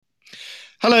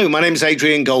Hello, my name's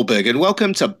Adrian Goldberg, and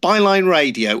welcome to Byline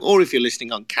Radio, or if you're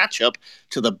listening on Catch Up,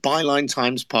 to the Byline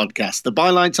Times podcast. The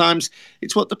Byline Times,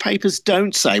 it's what the papers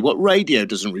don't say, what radio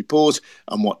doesn't report,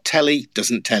 and what telly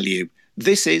doesn't tell you.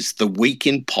 This is The Week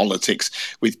in Politics,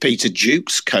 with Peter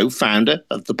Jukes, co-founder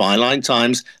of the Byline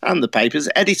Times and the paper's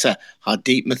editor,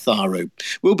 Hardeep Matharu.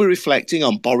 We'll be reflecting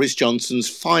on Boris Johnson's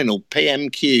final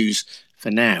PMQs, for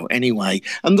now anyway,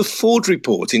 and the Ford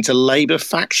report into Labour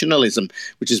factionalism,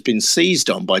 which has been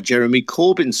seized on by Jeremy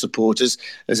Corbyn supporters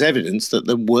as evidence that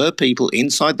there were people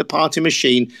inside the party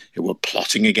machine who were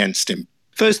plotting against him.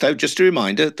 First, though, just a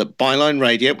reminder that Byline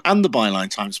Radio and the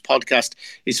Byline Times podcast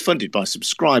is funded by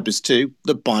subscribers to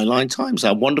the Byline Times,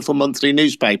 our wonderful monthly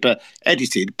newspaper,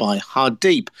 edited by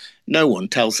Hardeep. No one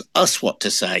tells us what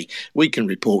to say. We can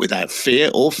report without fear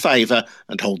or favour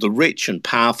and hold the rich and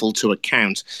powerful to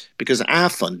account, because our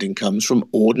funding comes from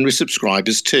ordinary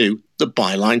subscribers to the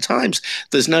Byline Times.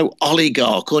 There's no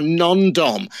oligarch or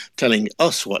non-dom telling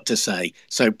us what to say.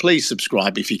 So please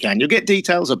subscribe if you can. You'll get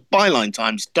details at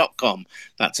bylinetimes.com.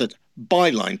 That's at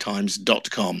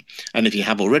bylinetimes.com. And if you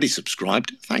have already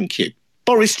subscribed, thank you.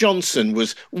 Boris Johnson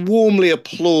was warmly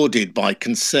applauded by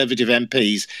Conservative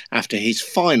MPs after his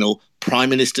final Prime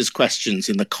Minister's questions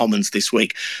in the Commons this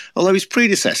week, although his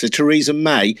predecessor, Theresa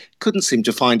May, couldn't seem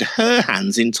to find her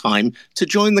hands in time to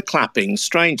join the clapping.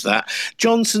 Strange that.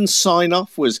 Johnson's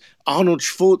sign-off was Arnold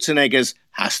Schwarzenegger's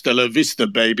 "Hasta la vista,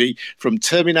 baby" from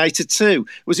Terminator 2.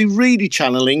 Was he really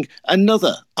channeling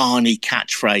another Arnie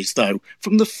catchphrase, though,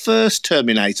 from the first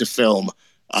Terminator film?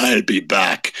 I'll be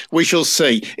back. We shall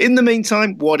see. In the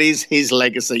meantime, what is his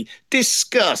legacy?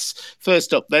 Discuss.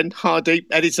 First up then, Hardeep,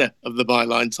 editor of the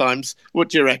Byline Times. What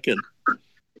do you reckon?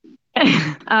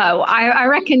 I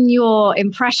reckon your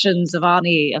impressions of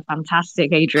Arnie are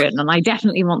fantastic, Adrian, and I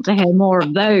definitely want to hear more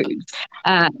of those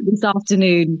this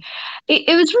afternoon.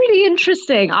 It was really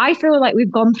interesting. I feel like we've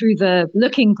gone through the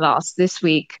looking glass this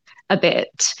week a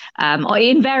bit,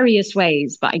 in various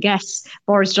ways, but I guess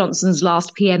Boris Johnson's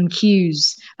last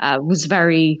PMQs was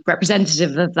very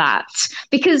representative of that,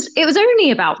 because it was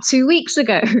only about 2 weeks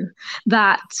ago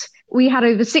that we had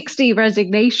over 60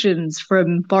 resignations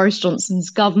from Boris Johnson's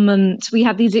government. We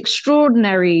had these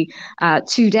extraordinary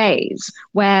 2 days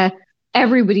where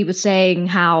everybody was saying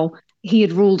how he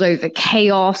had ruled over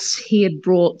chaos. He had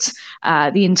brought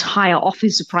the entire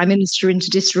office of Prime Minister into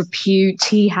disrepute.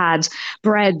 He had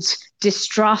bred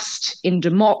distrust in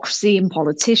democracy and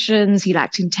politicians. He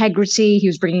lacked integrity. He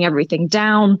was bringing everything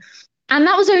down. And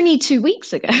that was only 2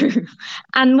 weeks ago.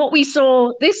 And what we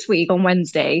saw this week on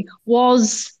Wednesday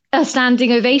was a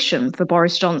standing ovation for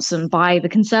Boris Johnson by the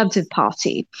Conservative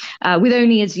Party, with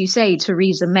only, as you say,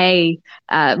 Theresa May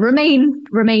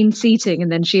remain seating, and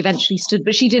then she eventually stood,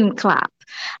 but she didn't clap.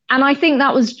 And I think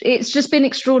it's just been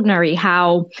extraordinary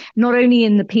how not only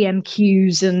in the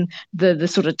PMQs and the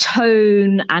sort of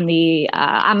tone and the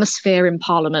atmosphere in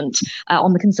Parliament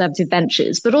on the Conservative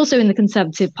benches, but also in the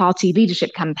Conservative Party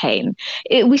leadership campaign,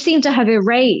 we seem to have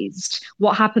erased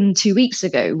what happened 2 weeks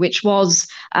ago, which was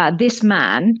this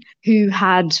man who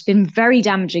had been very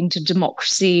damaging to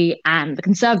democracy and the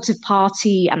Conservative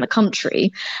Party and the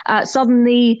country,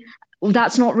 suddenly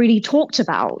that's not really talked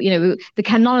about. You know,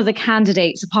 none of the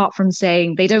candidates, apart from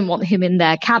saying they don't want him in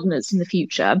their cabinets in the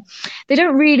future, they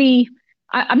don't really.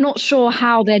 I'm not sure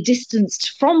how they're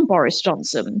distanced from Boris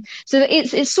Johnson. So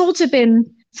it's sort of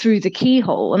been through the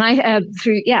keyhole, and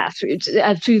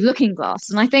through looking glass.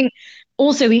 And I think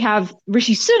also we have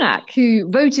Rishi Sunak, who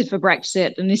voted for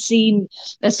Brexit and is seen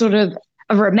as sort of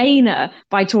a Remainer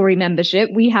by Tory membership.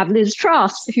 We have Liz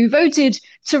Truss, who voted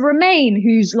to remain,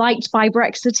 who's liked by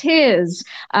Brexiteers.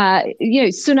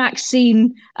 Sunak's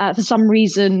seen for some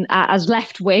reason as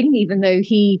left-wing, even though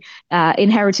he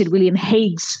inherited William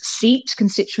Hague's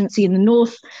constituency in the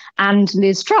north. And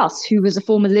Liz Truss, who was a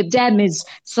former Lib Dem, is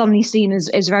suddenly seen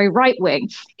as very right-wing.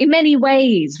 In many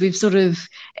ways, we've sort of,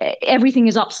 everything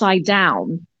is upside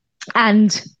down.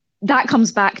 And that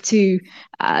comes back to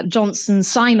Johnson's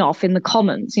sign-off in the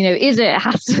Commons. You know, is it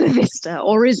hasta la vista,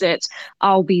 or is it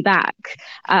I'll be back?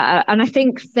 And I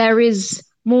think there is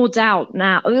more doubt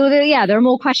now. Yeah, there are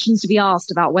more questions to be asked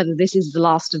about whether this is the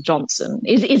last of Johnson.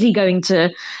 Is he going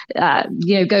to,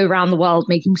 go around the world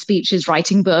making speeches,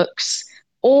 writing books,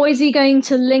 or is he going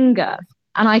to linger?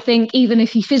 And I think even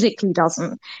if he physically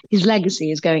doesn't, his legacy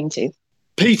is going to.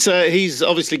 Peter, he's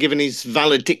obviously given his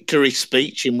valedictory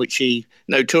speech in which he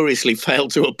notoriously failed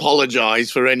to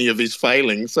apologise for any of his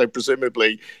failings. So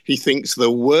presumably he thinks there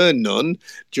were none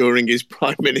during his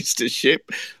prime ministership.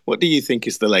 What do you think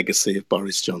is the legacy of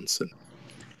Boris Johnson?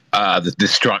 The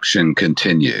destruction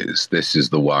continues. This is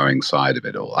the worrying side of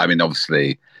it all. I mean,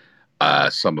 obviously,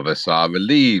 Some of us are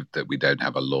relieved that we don't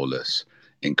have a lawless,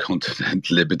 incontinent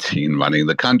libertine running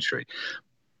the country.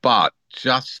 But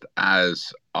just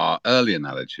as our early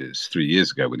analogies 3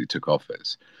 years ago when he took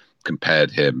office compared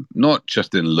him not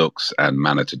just in looks and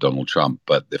manner to Donald Trump,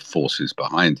 but the forces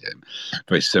behind him,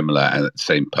 very similar and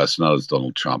same personnel as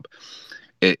Donald Trump,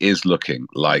 it is looking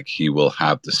like he will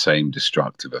have the same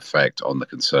destructive effect on the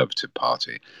Conservative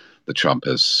Party that Trump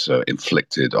has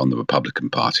inflicted on the Republican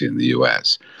Party in the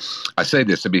US. I say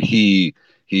this, I mean, he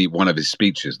one of his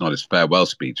speeches, not his farewell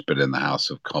speech, but in the House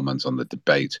of Commons on the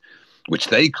debate, which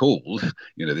they called,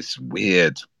 this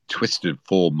weird, twisted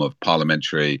form of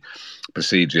parliamentary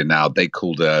procedure now, they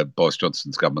called Boris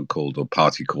Johnson's government called, or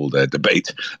party called a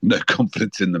debate, no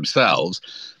confidence in themselves.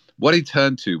 What he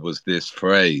turned to was this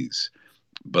phrase,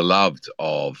 beloved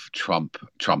of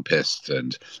Trumpists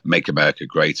and Make America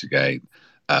Great Again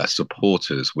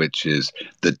supporters, which is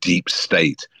the deep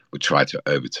state would try to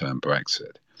overturn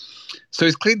Brexit. So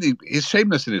he's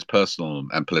shameless in his personal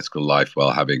and political life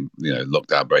while having,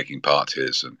 lockdown breaking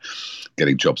parties and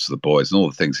getting jobs for the boys and all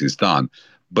the things he's done.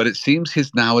 But it seems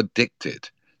he's now addicted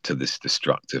to this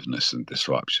destructiveness and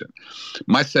disruption.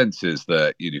 My sense is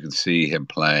that you can see him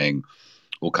playing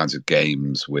all kinds of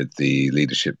games with the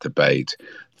leadership debate,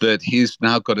 that he's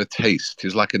now got a taste.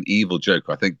 He's like an evil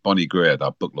joker. I think Bonnie Greer at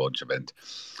our book launch event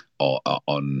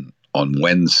on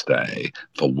Wednesday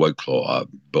for Wokelore, a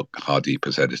book Hardeep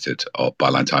has edited of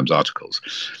Byline Times articles,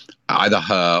 either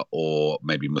her or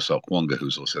maybe Musa Okwonga,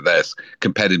 who's also there,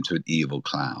 compared him to an evil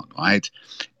clown, right?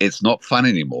 It's not fun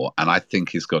anymore, and I think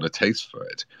he's got a taste for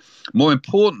it. More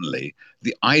importantly,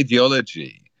 the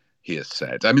ideology, he has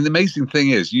said. I mean, the amazing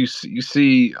thing is you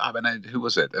see, I mean, who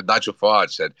was it? Nigel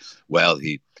Farage said, well,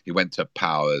 he went to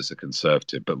power as a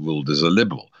Conservative but ruled as a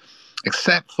Liberal,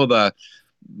 except for the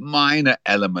minor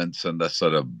elements and the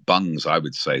sort of bungs, I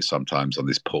would say, sometimes on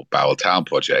this Port Barrel Town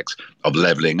projects of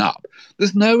levelling up.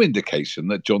 There's no indication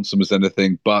that Johnson was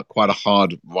anything but quite a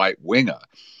hard right-winger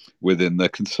within the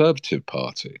Conservative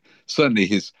Party. Certainly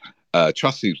his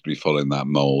trust seems to be following that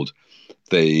mould.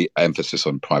 The emphasis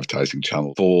on privatising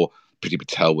Channel 4, Priti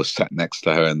Patel was sat next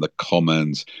to her in the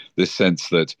Commons, this sense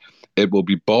that it will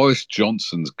be Boris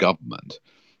Johnson's government,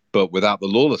 but without the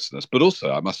lawlessness, but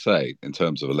also, I must say, in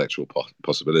terms of electoral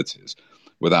possibilities,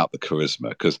 without the charisma,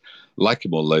 because like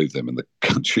him or loathe him, and the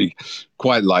country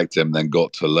quite liked him, then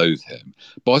got to loathe him.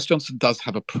 Boris Johnson does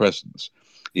have a presence.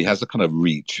 He has a kind of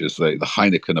reach, as the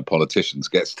Heineken of politicians,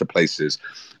 gets to places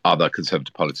other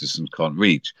Conservative politicians can't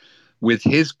reach. With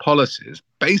his policies,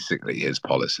 basically his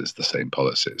policies, the same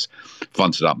policies,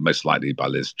 fronted up most likely by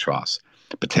Liz Truss,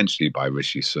 potentially by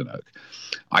Rishi Sunak,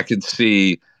 I can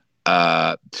see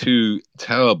 2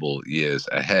 terrible years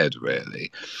ahead,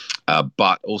 really.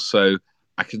 But also,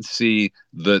 I can see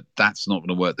that that's not going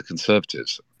to work the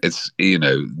Conservatives. It's,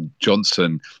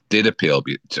 Johnson did appeal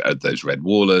to those red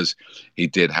wallers. He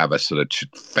did have a sort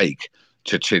of fake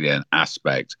Churchillian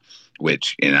aspect,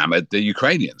 which enamored the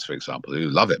Ukrainians, for example, who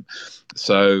love him.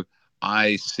 So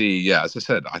I see, as I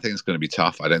said, I think it's going to be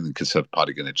tough. I don't think the Conservative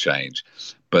Party are going to change,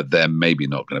 but they're maybe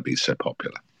not going to be so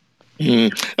popular.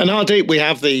 And Hardeep, we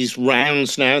have these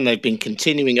rounds now, and they've been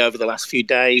continuing over the last few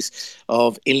days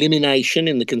of elimination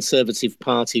in the Conservative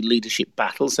Party leadership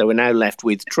battle. So we're now left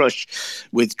with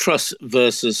Truss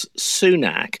versus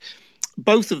Sunak,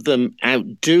 both of them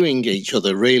outdoing each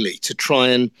other, really, to try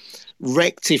and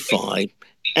rectify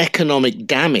economic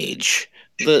damage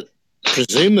that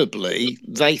presumably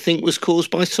they think was caused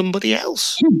by somebody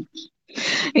else.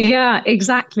 Yeah,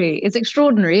 exactly. It's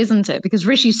extraordinary, isn't it? Because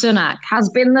Rishi Sunak has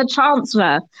been the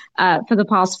Chancellor for the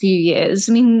past few years.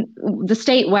 I mean, the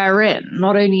state we're in,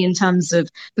 not only in terms of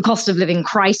the cost of living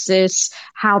crisis,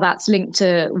 how that's linked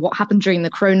to what happened during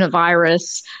the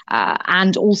coronavirus,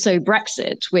 and also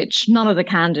Brexit, which none of the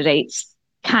candidates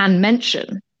can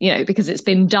mention, because it's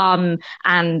been done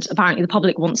and apparently the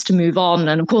public wants to move on.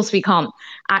 And of course, we can't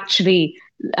actually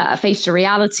face the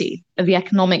reality of the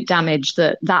economic damage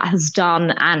that has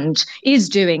done and is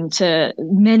doing to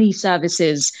many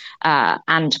services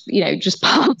and just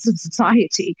parts of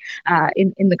society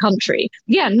in the country.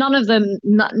 Yeah, none of them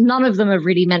have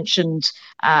really mentioned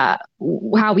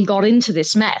how we got into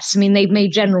this mess. I mean, they've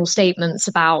made general statements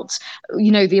about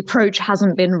the approach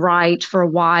hasn't been right for a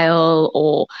while,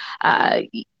 or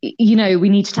we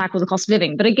need to tackle the cost of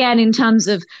living. But again, in terms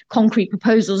of concrete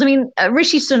proposals, I mean,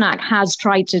 Rishi Sunak has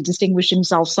tried to distinguish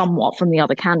himself somewhat from the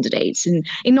other candidates in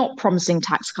not promising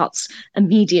tax cuts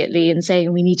immediately and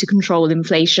saying we need to control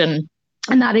inflation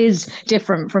And that is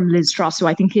different from Liz Truss, who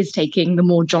I think is taking the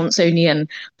more Johnsonian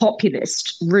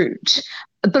populist route.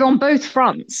 But on both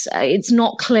fronts, it's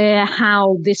not clear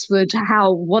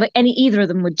what either of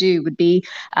them would do would be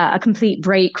a complete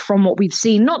break from what we've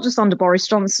seen, not just under Boris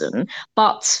Johnson,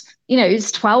 but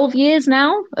it's 12 years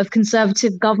now of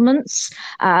Conservative governments.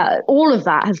 All of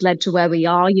that has led to where we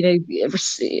are,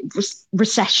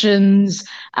 recessions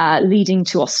leading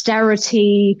to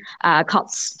austerity,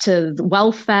 cuts to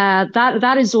welfare.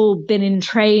 That has all been in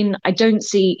train. I don't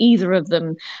see either of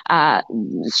them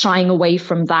shying away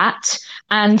from that.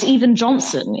 And even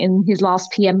Johnson, in his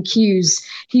last PMQs,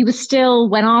 he was still,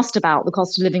 when asked about the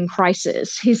cost of living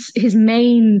crisis, his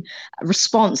main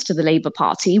response to the Labour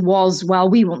Party was, well,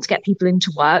 we want to get people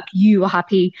into work. You are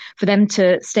happy for them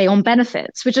to stay on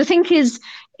benefits, which I think is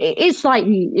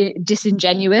slightly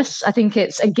disingenuous. I think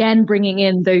it's, again, bringing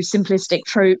in those simplistic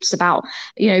tropes about,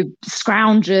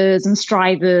 scroungers and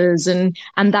strivers, and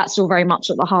that's all very much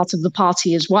at the heart of the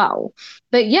party as well.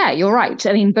 But yeah, you're right.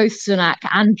 I mean, both Sunak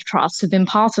and Truss have been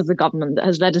part of the government that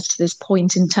has led us to this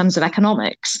point in terms of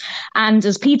economics. And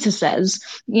as Peter says,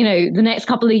 the next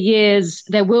couple of years,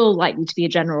 there will likely to be a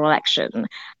general election.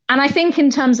 And I think in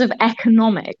terms of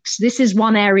economics, this is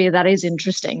one area that is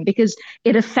interesting because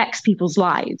it affects people's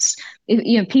lives.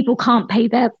 People can't pay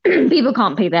their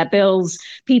bills.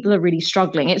 People are really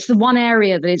struggling. It's the one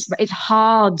area that it's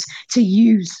hard to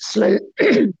use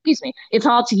excuse me. It's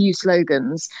hard to use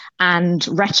slogans and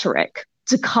rhetoric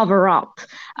to cover up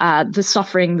the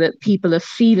suffering that people are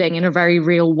feeling in a very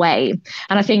real way.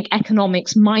 And I think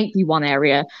economics might be one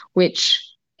area which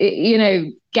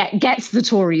gets the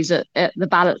Tories at the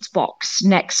ballot box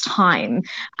next time.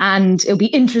 And it'll be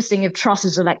interesting if Truss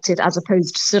is elected as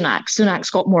opposed to Sunak.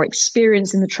 Sunak's got more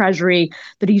experience in the Treasury,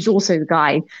 but he's also the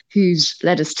guy who's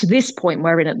led us to this point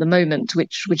we're in at the moment,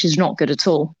 which is not good at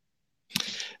all.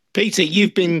 Peter,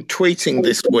 you've been tweeting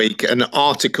this week an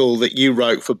article that you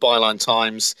wrote for Byline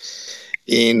Times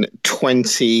in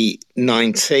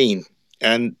 2019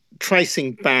 and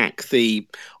tracing back the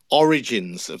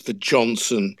origins of the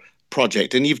Johnson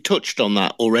project. And you've touched on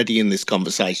that already in this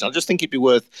conversation. I just think it'd be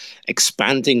worth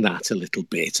expanding that a little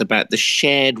bit about the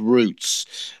shared roots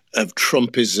of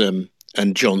Trumpism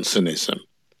and Johnsonism.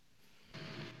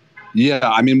 Yeah,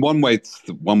 I mean, one way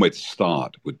to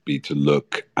start would be to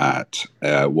look at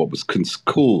what was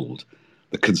called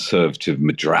the Conservative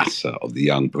Madrasa of the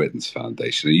Young Britons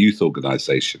Foundation, a youth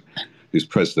organisation whose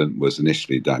president was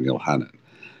initially Daniel Hannan,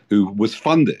 who was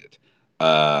funded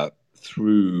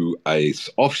through a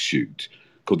offshoot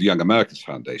called the Young Americans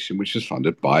Foundation, which was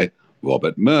funded by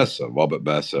Robert Mercer. Robert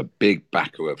Mercer, big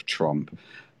backer of Trump,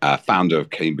 founder of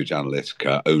Cambridge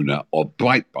Analytica, owner of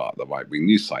Breitbart, the right-wing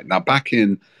news site. Now,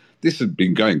 this had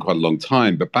been going quite a long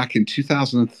time, but back in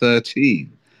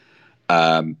 2013,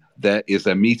 there is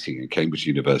a meeting in Cambridge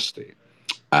University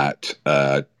at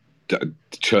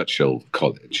Churchill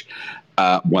College.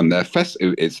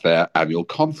 It's their annual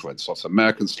conference. Lots of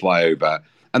Americans fly over,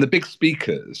 and the big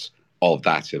speakers of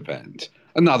that event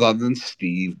are none other than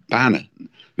Steve Bannon,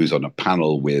 who's on a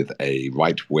panel with a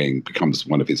right-wing, becomes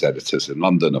one of his editors in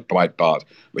London of Breitbart,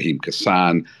 Raheem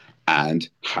Kassan, and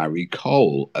Harry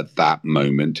Cole, at that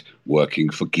moment working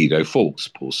for Guido Fawkes,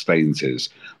 Paul Staines's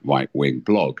right-wing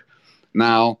blog.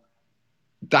 Now,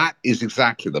 that is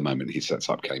exactly the moment he sets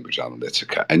up Cambridge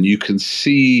Analytica, and you can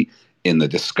see in the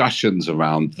discussions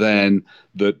around then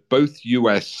that both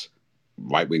US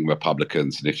right-wing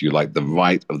Republicans and, if you like, the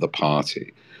right of the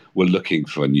party were looking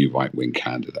for a new right-wing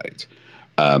candidate.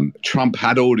 Trump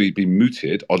had already been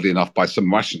mooted, oddly enough, by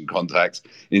some Russian contacts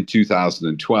in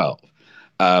 2012.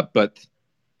 But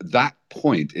that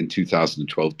point in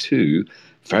 2012 too,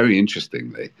 very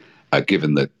interestingly,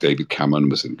 given that David Cameron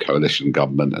was in coalition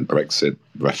government and Brexit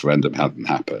referendum hadn't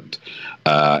happened,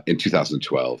 in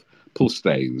 2012, Paul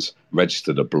Staines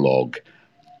registered a blog,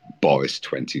 Boris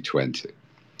 2020.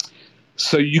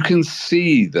 So you can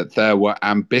see that there were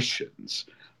ambitions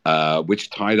which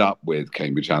tied up with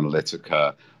Cambridge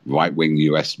Analytica, right-wing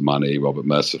US money. Robert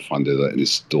Mercer funded it, and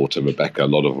his daughter Rebecca, a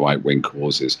lot of right-wing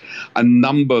causes. A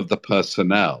number of the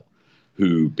personnel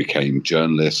who became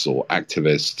journalists or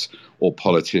activists or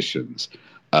politicians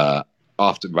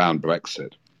around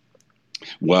Brexit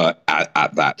were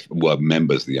were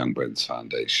members of the Young Britons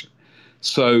Foundation.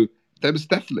 So there was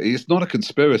definitely, it's not a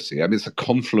conspiracy. I mean, it's a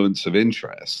confluence of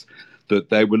interests that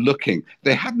they were looking.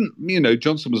 They hadn't,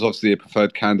 Johnson was obviously a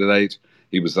preferred candidate.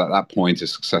 He was at that point a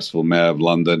successful mayor of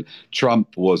London.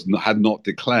 Trump had not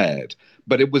declared,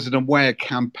 but it was in a way a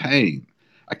campaign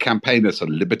that's a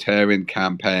libertarian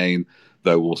campaign,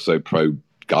 though also pro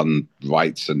gun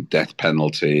rights and death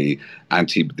penalty,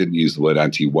 didn't use the word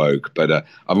anti-woke, but a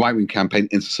right-wing campaign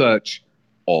in search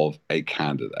of a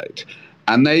candidate.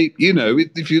 And they,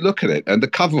 if you look at it, and the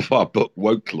cover of our book,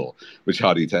 Wokelore, which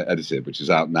Hardy edited, which is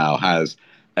out now, has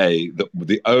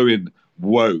the O in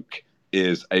woke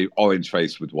is a orange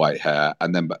face with white hair,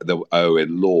 and then the O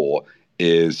in law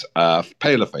is a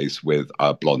paler face with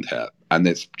blonde hair, and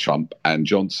it's Trump and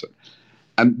Johnson.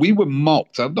 And we were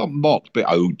mocked. I'm not mocked, but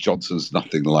Johnson's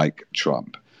nothing like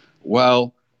Trump.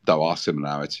 Well, there are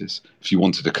similarities. If you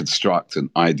wanted to construct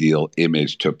an ideal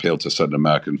image to appeal to a certain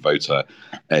American voter,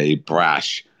 a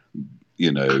brash,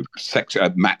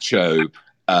 macho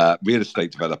real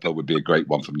estate developer would be a great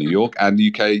one from New York, and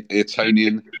UK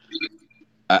Etonian.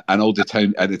 An old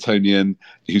Etonian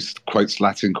who quotes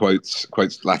Latin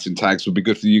tags would be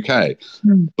good for the UK.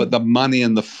 But the money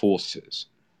and the forces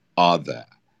are there.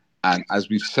 And as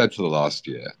we've said for the last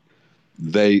year,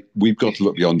 we've got to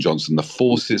look beyond Johnson. The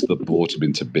forces that brought him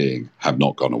into being have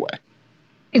not gone away.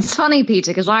 It's funny,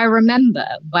 Peter, because I remember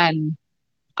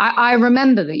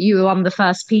that you were one of the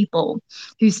first people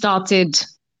who started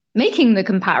making the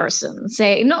comparison,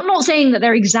 not saying that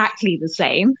they're exactly the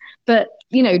same, but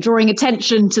drawing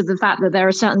attention to the fact that there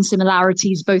are certain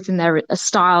similarities both in their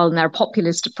style and their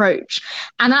populist approach.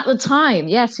 And at the time,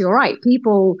 yes, you're right,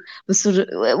 people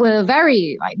were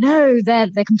very like, no, they're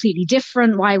completely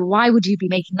different. Why would you be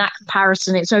making that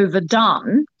comparison? It's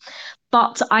overdone.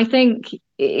 But I think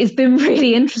it's been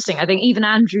really interesting. I think even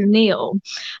Andrew Neil,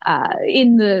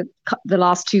 in the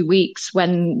last 2 weeks,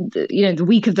 when the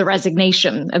week of the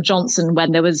resignation of Johnson,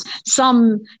 when there was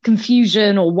some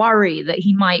confusion or worry that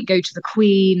he might go to the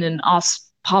Queen and ask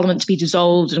Parliament to be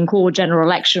dissolved and call a general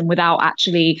election without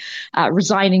actually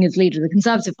resigning as leader of the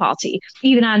Conservative Party,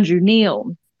 even Andrew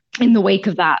Neil, in the wake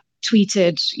of that,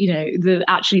 tweeted,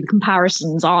 the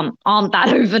comparisons aren't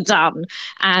that overdone.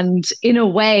 And in a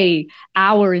way,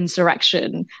 our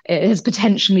insurrection has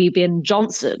potentially been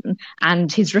Johnson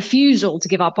and his refusal to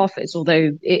give up office, although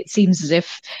it seems as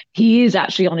if he is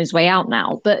actually on his way out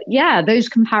now. But yeah, those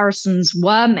comparisons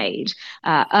were made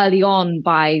early on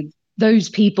by those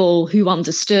people who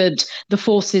understood the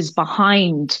forces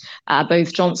behind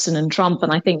both Johnson and Trump.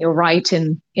 And I think you're right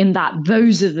in that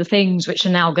those are the things which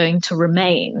are now going to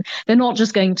remain. They're not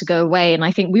just going to go away. And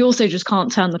I think we also just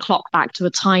can't turn the clock back to a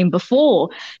time before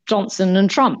Johnson and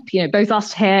Trump. Both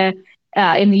us here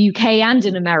in the UK and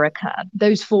in America,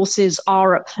 those forces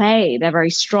are at play. They're very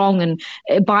strong, and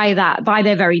by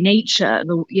their very nature,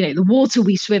 the water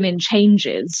we swim in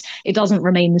changes. It doesn't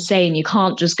remain the same. You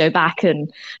can't just go back and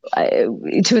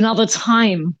to another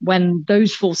time when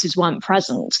those forces weren't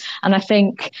present. And I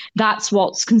think that's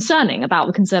what's concerning about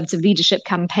the Conservative leadership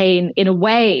campaign. In a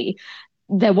way,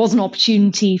 there was an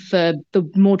opportunity for the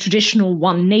more traditional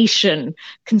one nation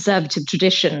Conservative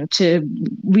tradition to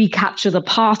recapture the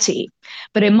party.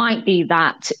 But it might be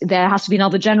that there has to be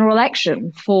another general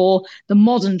election for the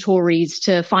modern Tories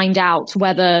to find out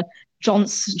whether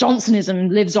Johnsonism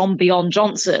lives on beyond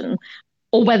Johnson,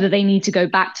 or whether they need to go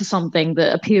back to something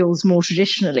that appeals more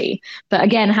traditionally. But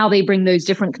again, how they bring those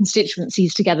different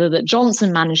constituencies together that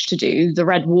Johnson managed to do, the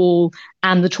Red Wall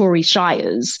and the Tory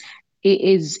shires,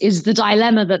 is the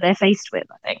dilemma that they're faced with,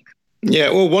 I think.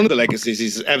 Yeah, well, one of the legacies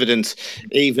is evident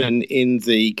even in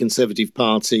the Conservative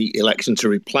Party election to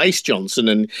replace Johnson,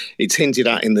 and it's hinted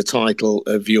at in the title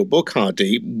of your book,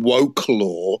 Hardy,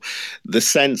 Wokelore, the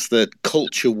sense that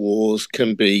culture wars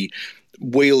can be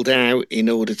wheeled out in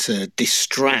order to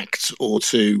distract or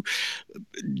to,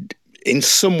 in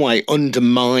some way,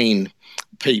 undermine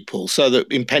people. So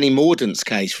that in Penny Mordaunt's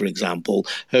case, for example,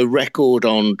 her record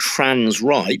on trans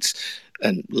rights,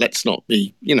 and let's not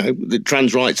be, the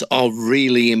trans rights are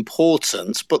really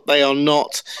important, but they are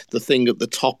not the thing at the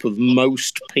top of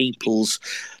most people's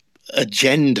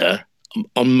agenda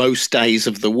on most days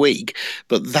of the week.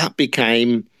 But that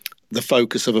became the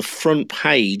focus of a front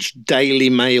page Daily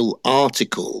Mail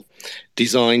article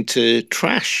designed to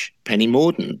trash Penny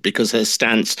Mordaunt because her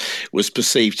stance was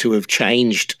perceived to have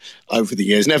changed over the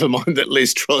years. Never mind that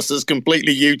Liz Truss has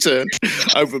completely U-turned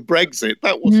over Brexit.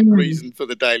 That wasn't reason for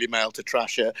the Daily Mail to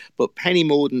trash her. But Penny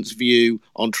Mordaunt's view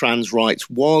on trans rights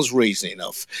was reason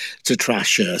enough to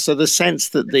trash her. So the sense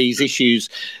that these issues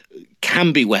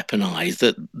can be weaponized,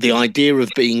 that the idea of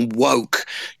being woke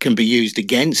can be used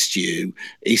against you,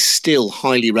 is still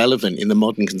highly relevant in the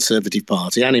modern Conservative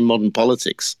Party and in modern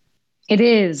politics. It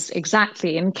is,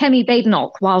 exactly. And Kemi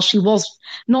Badenoch, while she was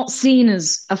not seen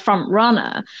as a front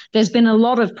runner, there's been a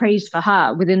lot of praise for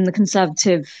her within the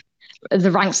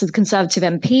ranks of the Conservative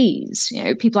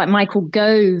MPs. People like Michael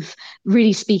Gove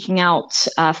really speaking out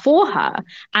for her.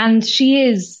 And she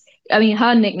is, I mean,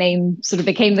 her nickname sort of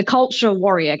became the culture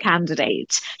warrior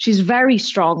candidate. She's very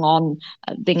strong on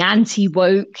being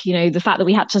anti-woke, the fact that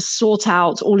we had to sort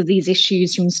out all of these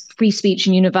issues from free speech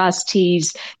in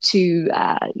universities to,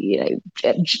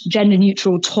 gender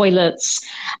neutral toilets.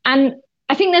 And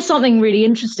I think there's something really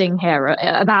interesting here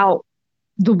about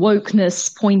the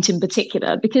wokeness point in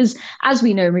particular, because as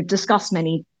we know, we've discussed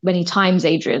many, many times,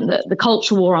 Adrian, that the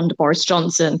culture war under Boris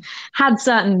Johnson had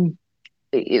certain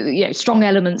strong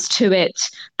elements to it.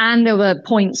 And there were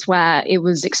points where it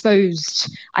was exposed,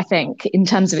 I think, in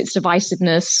terms of its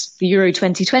divisiveness. The Euro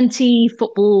 2020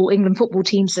 England football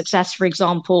team success, for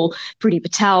example, Priti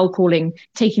Patel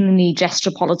taking the knee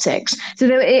gesture politics. So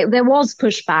there was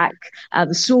pushback.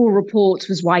 The Sewell report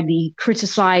was widely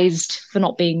criticised for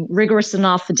not being rigorous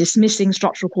enough, for dismissing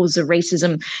structural causes of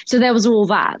racism. So there was all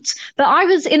that. But I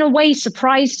was in a way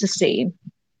surprised to see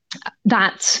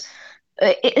that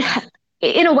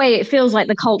in a way, it feels like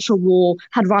the culture war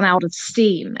had run out of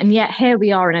steam. And yet here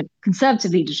we are in a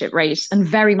conservative leadership race. And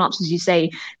very much, as you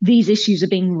say, these issues are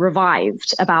being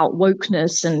revived about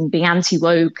wokeness and being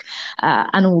anti-woke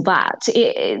and all that.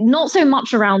 Not so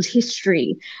much around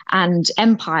history and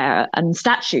empire and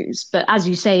statues, but as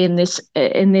you say, in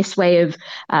this way of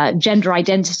gender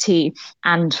identity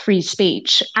and free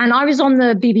speech. And I was on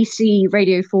the BBC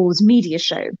Radio 4's media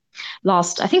show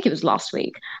I think it was last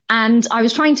week. And I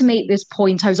was trying to make this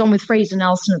point. I was on with Fraser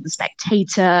Nelson of The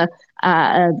Spectator,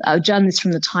 a journalist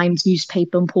from the Times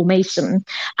newspaper, and Paul Mason.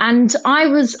 And I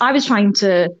was trying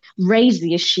to raise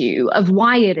the issue of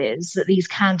why it is that these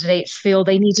candidates feel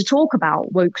they need to talk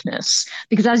about wokeness.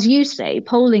 Because as you say,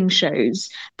 polling shows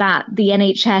that the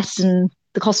NHS and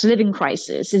the cost of living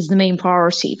crisis is the main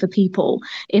priority for people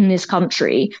in this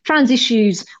country. Trans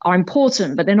issues are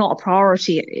important, but they're not a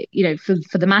priority,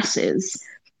 for the masses.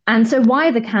 And so why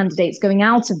are the candidates going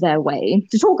out of their way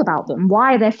to talk about them?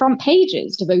 Why are their front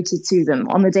pages devoted to them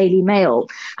on the Daily Mail?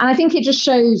 And I think it just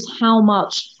shows how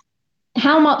much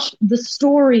the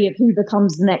story of who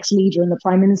becomes the next leader and the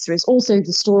prime minister is also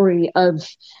the story of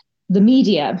the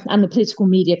media and the political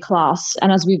media class,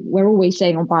 and as we're always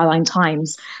saying on Byline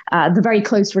Times, the very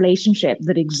close relationship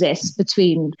that exists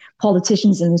between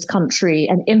politicians in this country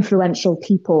and influential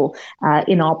people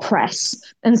in our press.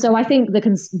 And so I think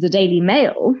the Daily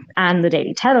Mail and the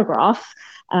Daily Telegraph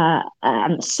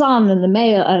and the Sun and the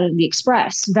Mail and the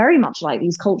Express very much like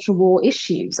these culture war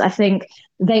issues. I think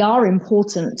they are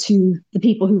important to the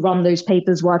people who run those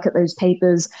papers, work at those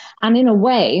papers. And in a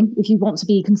way, if you want to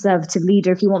be a conservative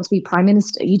leader, if you want to be prime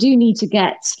minister, you do need to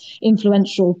get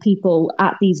influential people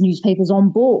at these newspapers on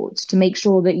board to make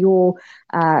sure that you're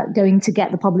going to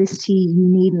get the publicity you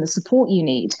need and the support you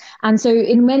need. And so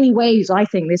in many ways, I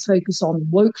think this focus on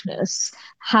wokeness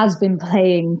has been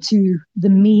playing to the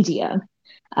media.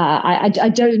 I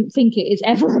don't think it is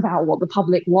ever about what the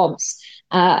public wants.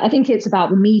 I think it's about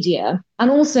the media and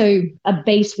also a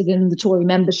base within the Tory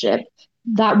membership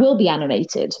that will be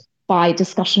animated by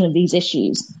discussion of these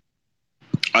issues.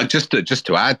 Just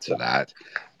to add to that,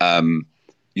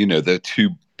 there are two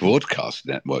broadcast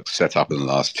networks set up in the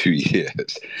last 2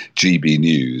 years, GB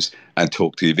News and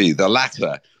Talk TV. The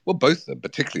latter, well, both of them,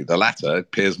 particularly the latter,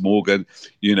 Piers Morgan,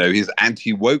 his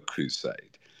anti-woke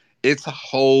crusade. It's a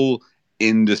whole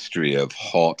industry of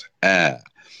hot air.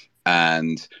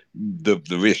 And the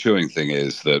reassuring thing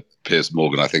is that Piers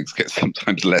Morgan, I think, gets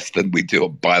sometimes less than we do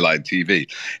on Byline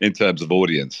TV in terms of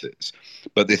audiences.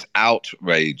 But this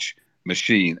outrage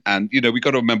machine, and, we've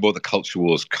got to remember where the culture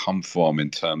wars come from in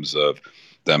terms of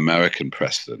the American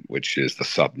precedent, which is the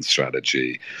Southern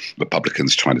strategy,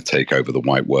 Republicans trying to take over the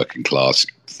white working class,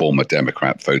 former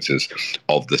Democrat voters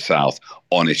of the South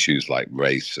on issues like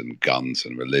race and guns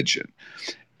and religion.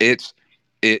 It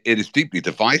is deeply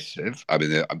divisive. I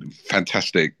mean,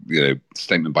 fantastic,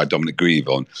 statement by Dominic Grieve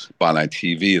on Byline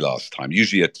TV last time.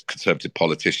 Usually a conservative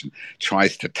politician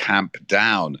tries to tamp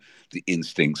down the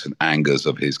instincts and angers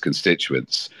of his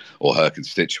constituents or her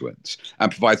constituents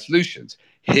and provide solutions.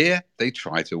 Here, they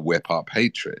try to whip up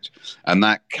hatred, and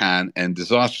that can end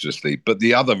disastrously. But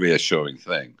the other reassuring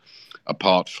thing,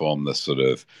 apart from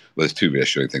the there's two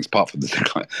reassuring things, apart from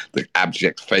the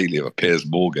abject failure of Piers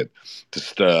Morgan to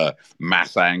stir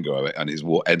mass anger and his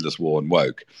endless war on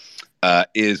woke,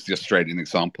 is the Australian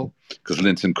example. Because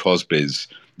Linton Crosby's,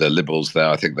 the Liberals there,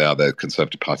 I think they are the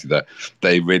Conservative Party there,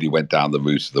 they really went down the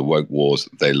route of the woke wars.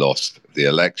 They lost the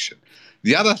election.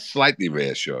 The other slightly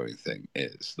reassuring thing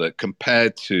is that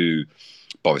compared to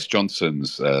Boris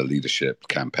Johnson's leadership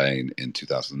campaign in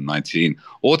 2019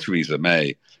 or Theresa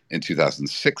May in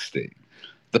 2016,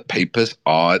 the papers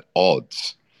are at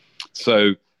odds.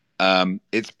 So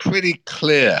it's pretty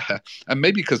clear, and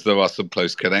maybe because there are some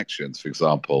close connections. For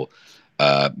example,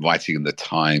 writing in the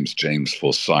Times, James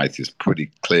Forsyth is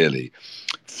pretty clearly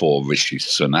for Rishi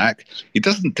Sunak. He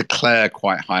doesn't declare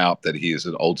quite high up that he is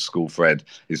an old school friend,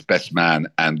 his best man,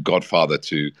 and godfather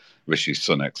to Rishi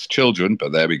Sunak's children.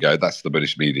 But there we go. That's the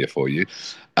British media for you.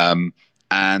 And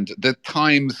the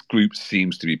Times group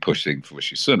seems to be pushing for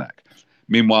Rishi Sunak.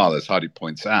 Meanwhile, as Heidi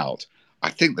points out, I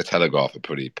think the Telegraph are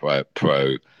pretty pro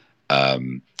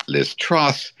Liz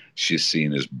Truss. She's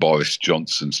seen as Boris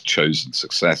Johnson's chosen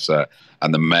successor,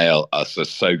 and the Mail are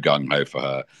so gung-ho for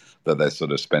her that they're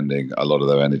sort of spending a lot of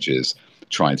their energies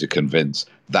trying to convince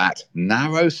that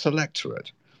narrow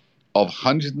selectorate of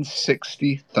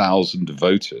 160,000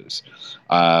 voters,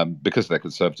 because they're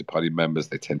Conservative Party members,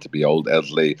 they tend to be old,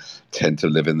 elderly, tend to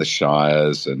live in the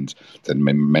shires, and they're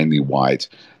mainly white.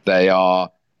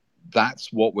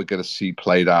 That's what we're going to see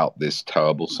played out this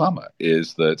terrible summer,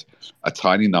 is that a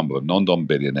tiny number of non-dom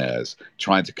billionaires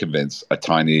trying to convince a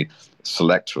tiny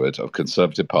selectorate of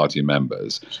Conservative Party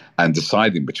members and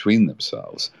deciding between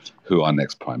themselves who our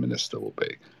next Prime Minister will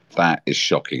be. That is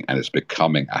shocking, and it's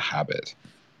becoming a habit.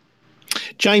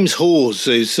 James Hawes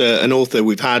is an author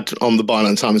we've had on the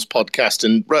Byline Times podcast,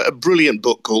 and wrote a brilliant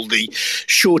book called The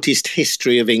Shortest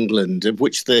History of England, of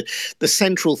which the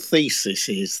central thesis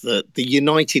is that the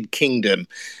United Kingdom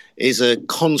is a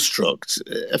construct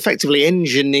effectively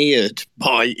engineered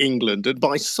by England and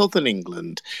by Southern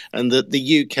England, and that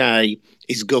the UK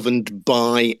is governed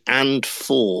by and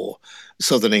for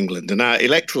Southern England. And our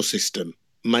electoral system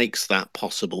makes that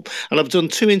possible. And I've done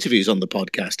 2 interviews on the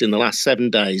podcast in the last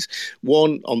 7 days.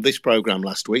 One on this programme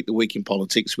last week, The Week in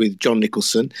Politics, with John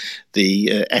Nicholson,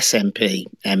 the SNP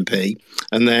MP.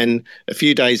 And then a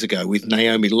few days ago with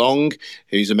Naomi Long,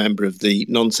 who's a member of the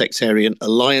Non-Sectarian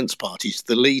Alliance Party. She's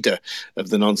the leader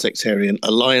of the Non-Sectarian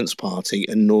Alliance Party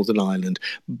in Northern Ireland,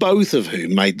 both of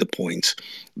whom made the point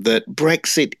that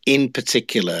Brexit in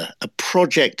particular, a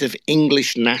project of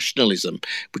English nationalism,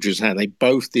 which was how they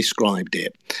both described it,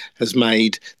 has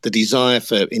made the desire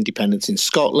for independence in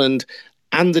Scotland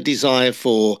and the desire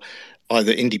for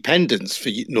either independence for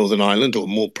Northern Ireland, or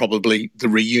more probably the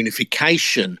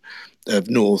reunification of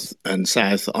North and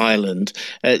South Ireland,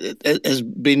 has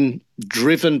been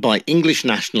driven by English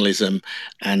nationalism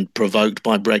and provoked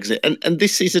by Brexit. And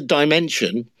this is a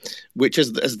dimension which,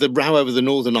 as the row over the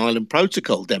Northern Ireland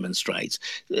Protocol demonstrates,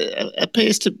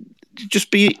 appears to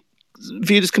just be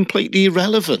viewed as completely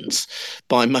irrelevant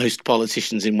by most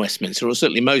politicians in Westminster, or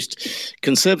certainly most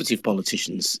Conservative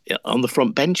politicians on the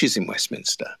front benches in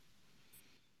Westminster.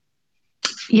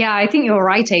 Yeah, I think you're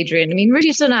right, Adrian. I mean,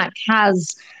 Rishi Sunak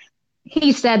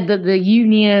he said that the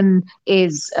union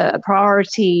is a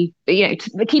priority,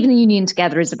 keeping the union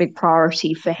together is a big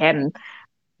priority for him.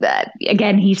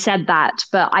 Again, he said that,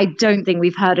 but I don't think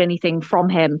we've heard anything from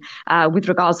him with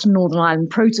regards to Northern Ireland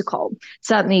Protocol.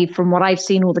 Certainly from what I've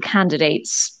seen, all the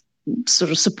candidates sort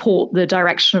of support the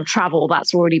direction of travel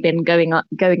that's already been going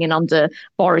in under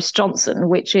Boris Johnson,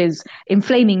 which is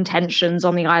inflaming tensions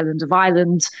on the island of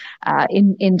Ireland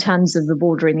in terms of the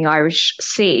border in the Irish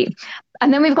Sea.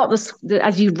 And then we've got this,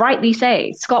 as you rightly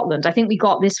say, Scotland. I think we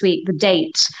got this week the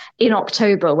date in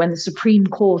October when the Supreme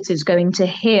Court is going to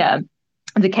hear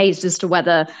the case as to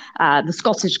whether the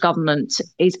Scottish government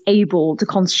is able to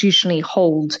constitutionally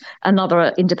hold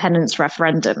another independence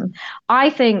referendum. I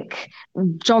think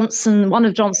one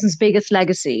of Johnson's biggest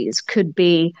legacies could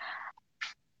be,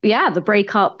 the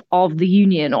breakup of the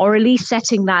union, or at least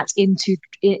setting that into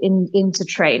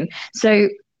train. So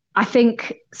I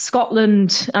think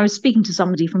Scotland, I was speaking to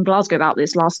somebody from Glasgow about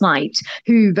this last night,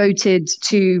 who voted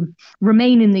to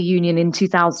remain in the union in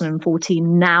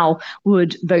 2014, now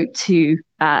would vote to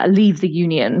leave the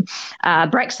union.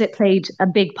 Brexit played a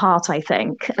big part, I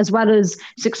think, as well as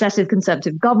successive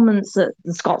Conservative governments that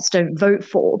the Scots don't vote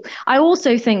for. I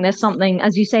also think there's something,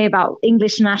 as you say, about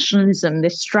English nationalism,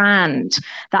 this strand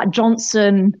that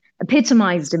Johnson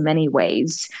epitomised in many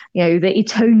ways, the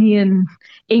Etonian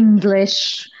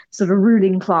English sort of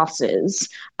ruling classes,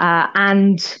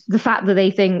 and the fact that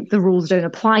they think the rules don't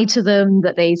apply to them,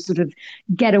 that they sort of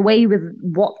get away with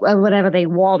whatever they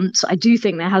want. I do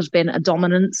think there has been a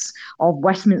dominance of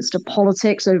Westminster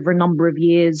politics over a number of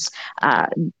years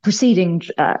preceding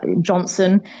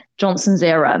Johnson's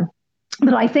era.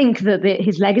 But I think that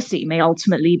his legacy may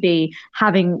ultimately be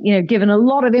having, given a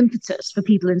lot of impetus for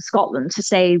people in Scotland to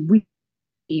say, we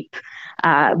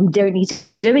We don't need to be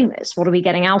doing this. What are we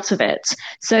getting out of it?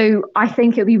 So I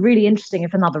think it would be really interesting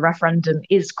if another referendum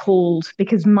is called,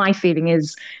 because my feeling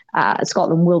is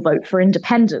Scotland will vote for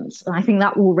independence. And I think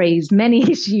that will raise many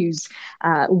issues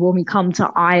when we come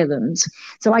to Ireland.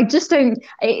 So I just don't.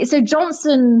 So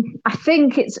Johnson, I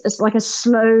think it's like a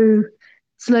slow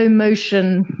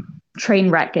motion train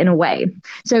wreck in a way.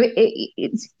 So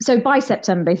so by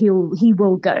September he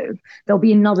will go. There'll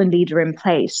be another leader in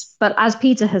place. But as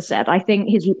Peter has said, I think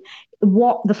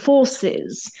what the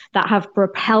forces that have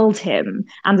propelled him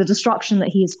and the destruction that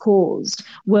he has caused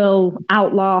will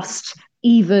outlast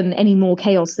even any more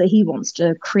chaos that he wants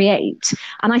to create.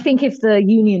 And I think if the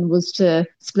union was to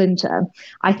splinter,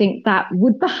 I think that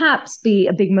would perhaps be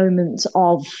a big moment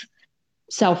of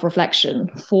self-reflection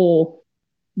for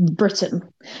Britain,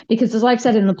 because as I've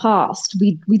said in the past,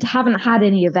 we haven't had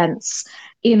any events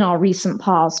in our recent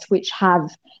past which have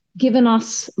given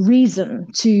us reason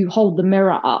to hold the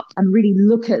mirror up and really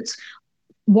look at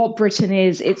what Britain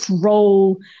is, its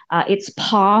role, its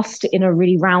past in a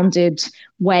really rounded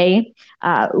way,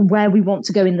 where we want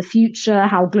to go in the future,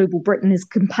 how global Britain is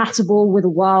compatible with a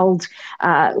world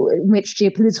in which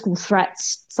geopolitical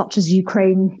threats such as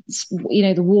Ukraine,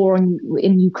 the war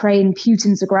in Ukraine,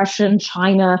 Putin's aggression,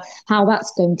 China, how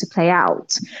that's going to play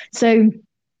out. So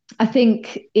I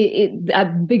think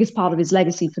the biggest part of his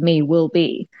legacy for me will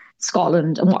be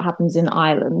Scotland and what happens in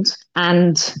Ireland.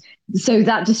 And so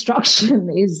that destruction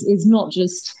is not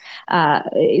just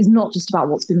about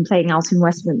what's been playing out in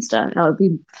Westminster. It'll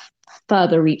be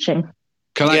further reaching.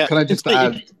 Can I just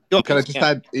add?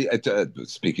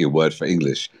 Speaking a word for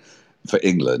English, for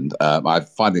England, I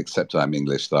finally accepted I'm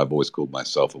English. That I've always called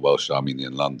myself a Welsh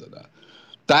Armenian Londoner.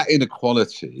 That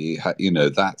inequality,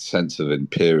 that sense of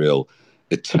imperial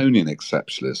Etonian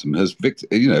exceptionalism has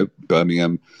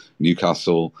Birmingham,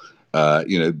 Newcastle,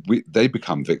 they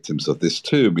become victims of this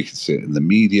too. We can see it in the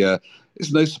media.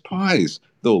 It's no surprise.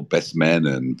 They're all best men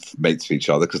and mates of each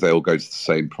other because they all go to the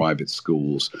same private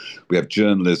schools. We have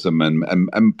journalism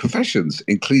and professions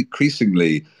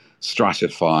increasingly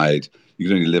stratified. You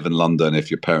can only live in London if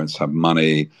your parents have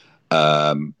money.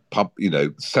 7%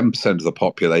 of the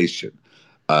population,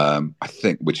 I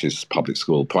think, which is public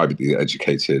school, privately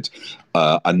educated,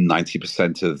 and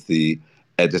 90% of the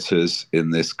editors in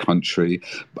this country.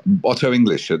 Otto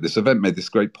English at this event made this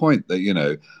great point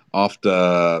that,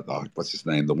 after, what's his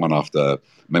name? The one after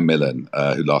Macmillan,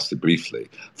 who lasted briefly,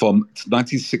 from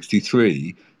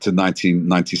 1963 to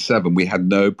 1997, we had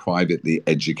no privately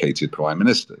educated prime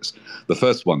ministers. The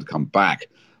first one to come back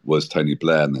was Tony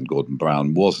Blair, and then Gordon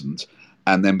Brown wasn't.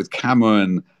 And then with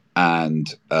Cameron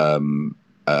and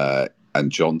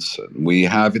Johnson, we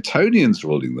have Etonians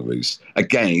ruling the roost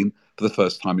again for the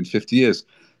first time in 50 years.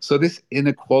 So this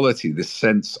inequality, this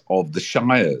sense of the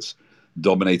shires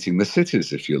dominating the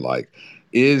cities, if you like,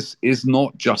 is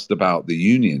not just about the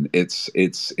Union. It's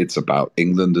about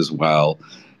England as well.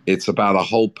 It's about a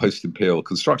whole post-imperial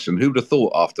construction. Who would have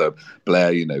thought after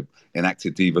Blair,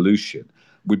 enacted devolution,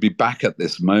 we'd be back at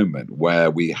this moment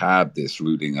where we have this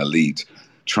ruling elite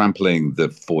trampling the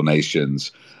four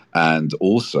nations and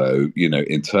also,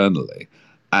 internally.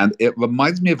 And it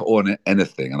reminds me of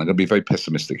anything, and I'm going to be very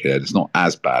pessimistic here, it's not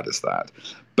as bad as that,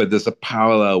 but there's a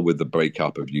parallel with the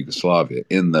breakup of Yugoslavia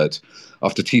in that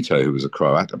after Tito, who was a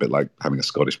Croat, a bit like having a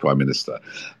Scottish prime minister,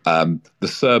 the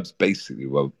Serbs basically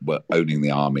were owning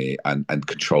the army and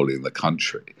controlling the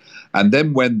country. And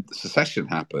then when secession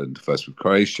happened, first with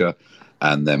Croatia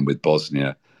and then with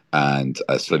Bosnia and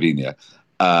Slovenia,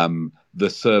 the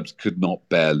Serbs could not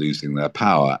bear losing their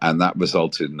power, and that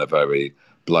resulted in a very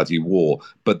bloody war.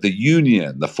 But the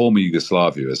Union, the former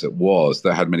Yugoslavia as it was,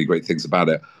 that had many great things about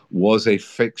it, was a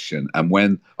fiction. And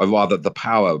the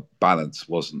power balance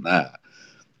wasn't there.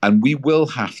 And we will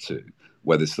have to,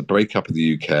 whether it's the breakup of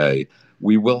the UK,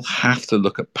 we will have to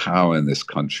look at power in this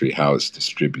country, how it's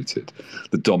distributed,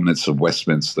 the dominance of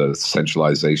Westminster, the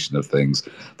centralization of things,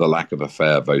 the lack of a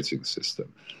fair voting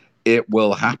system. It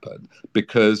will happen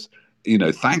because,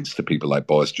 thanks to people like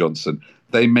Boris Johnson,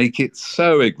 they make it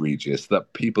so egregious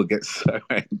that people get so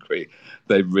angry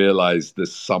they realize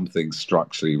there's something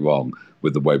structurally wrong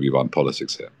with the way we run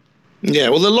politics here. Yeah,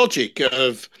 well, the logic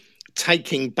of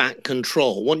taking back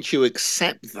control, once you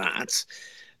accept that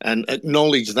and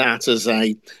acknowledge that as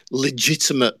a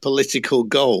legitimate political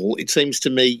goal, it seems to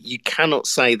me you cannot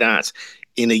say that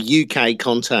in a UK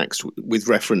context with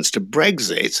reference to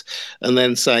Brexit and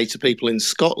then say to people in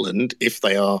Scotland, if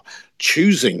they are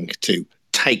choosing to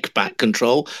take back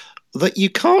control, that you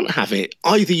can't have it.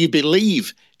 Either you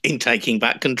believe in taking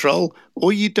back control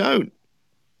or you don't.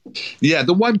 Yeah,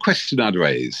 the one question I'd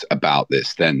raise about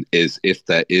this then is if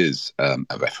there is a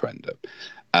referendum.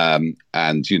 And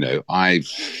I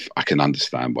can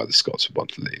understand why the Scots would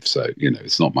want to leave. So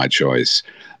it's not my choice.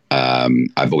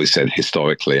 I've always said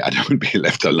historically I don't want to be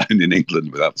left alone in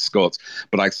England without the Scots,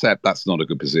 but I accept that's not a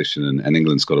good position, and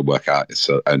England's got to work out its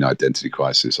own identity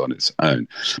crisis on its own.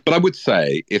 But I would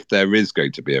say if there is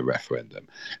going to be a referendum,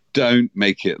 don't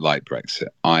make it like Brexit.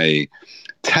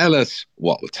 Tell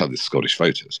the Scottish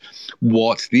voters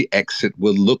what the exit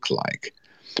will look like.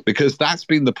 Because that's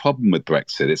been the problem with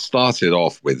Brexit. It started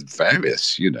off with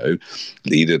various,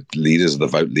 leaders of the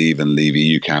Vote Leave and Leave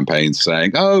EU campaigns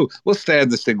saying, oh, we'll stay in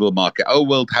the single market. Oh,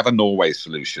 we'll have a Norway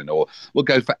solution, or we'll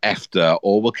go for EFTA,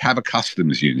 or we'll have a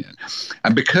customs union.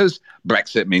 And because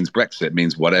Brexit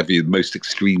means whatever the most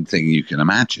extreme thing you can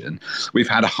imagine, we've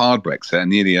had a hard Brexit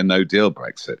and nearly a no-deal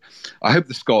Brexit. I hope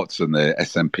the Scots and the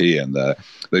SNP and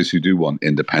those who do want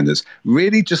independence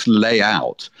really just lay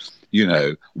out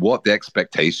what the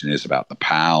expectation is about the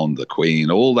pound, the Queen,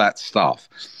 all that stuff,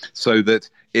 so that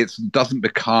it doesn't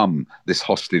become this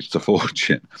hostage to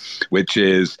fortune, which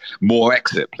is more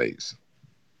exit, please.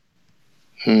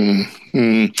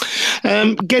 Getting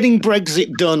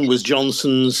Brexit done was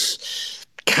Johnson's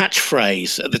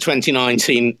catchphrase at the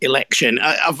 2019 election.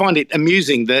 I find it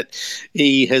amusing that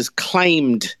he has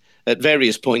claimed at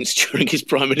various points during his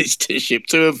prime ministership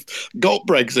to have got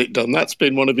Brexit done. That's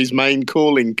been one of his main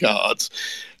calling cards.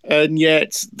 And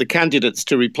yet the candidates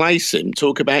to replace him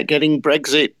talk about getting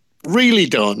Brexit really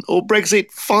done, or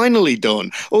Brexit finally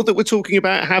done, or that we're talking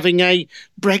about having a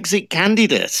Brexit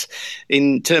candidate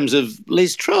in terms of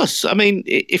Liz Truss. I mean,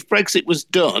 if Brexit was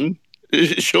done,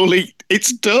 surely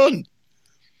it's done.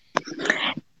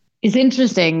 It's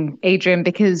interesting, Adrian,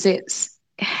 because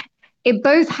it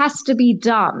both has to be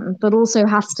done, but also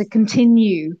has to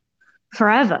continue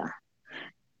forever.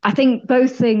 I think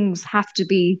both things have to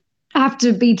be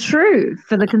true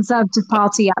for the Conservative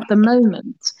Party at the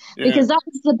moment, because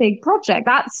that's the big project.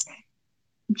 That's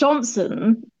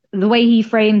Johnson, the way he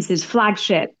frames his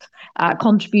flagship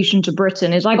contribution to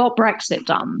Britain is, I got Brexit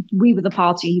done. We were the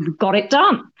party who got it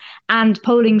done. And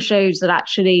polling shows that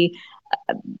actually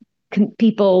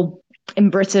people in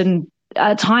Britain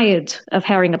tired of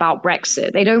hearing about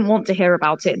Brexit. They don't want to hear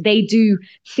about it. They do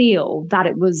feel that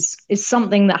is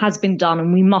something that has been done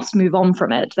and we must move on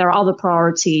from it. There are other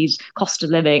priorities, cost of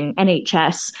living,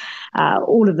 NHS,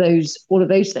 all of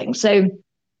those things. So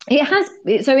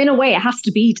in a way it has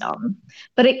to be done,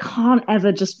 but it can't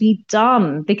ever just be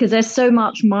done because there's so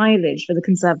much mileage for the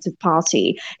Conservative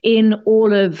Party in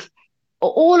all of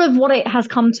what it has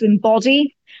come to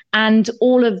embody and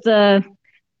all of the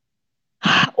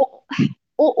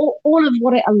all of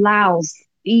what it allows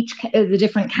each of the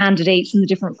different candidates and the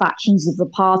different factions of the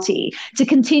party to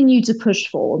continue to push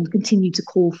for and continue to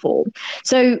call for.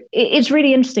 So it's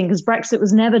really interesting because Brexit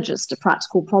was never just a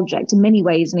practical project. In many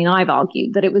ways, I mean, I've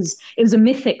argued that it was a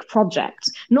mythic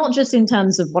project, not just in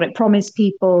terms of what it promised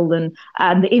people and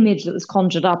the image that was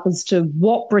conjured up as to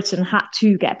what Britain had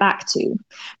to get back to,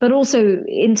 but also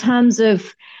in terms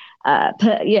of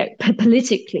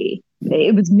politically.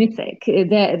 It was mythic.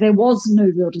 There was no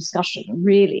real discussion,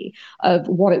 really, of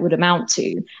what it would amount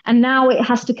to. And now it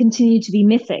has to continue to be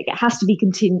mythic. It has to be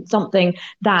something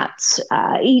that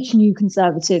each new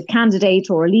Conservative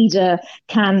candidate or a leader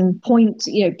can point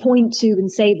to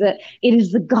and say that it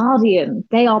is the guardian.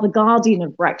 They are the guardian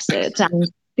of Brexit.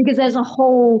 And because there's a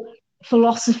whole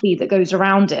philosophy that goes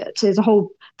around it. There's a whole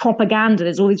propaganda,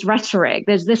 there's all this rhetoric,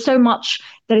 there's so much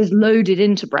that is loaded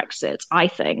into Brexit, I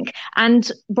think.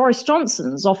 And Boris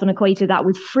Johnson's often equated that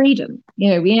with freedom.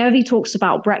 Whenever he talks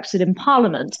about Brexit in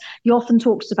Parliament, he often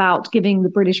talks about giving the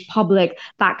British public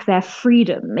back their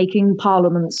freedom, making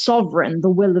Parliament sovereign, the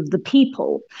will of the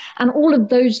people. And all of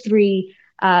those three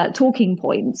talking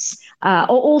points are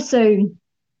also,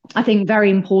 I think,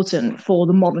 very important for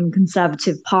the modern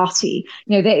Conservative Party.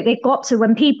 They got to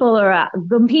when people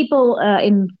are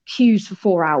in queues for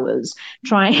 4 hours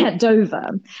trying at Dover,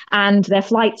 and their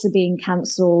flights are being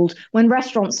cancelled, when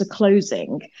restaurants are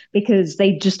closing because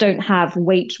they just don't have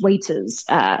waiters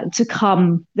to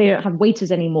come. They don't have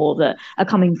waiters anymore that are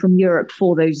coming from Europe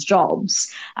for those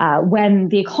jobs. When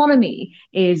the economy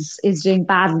is doing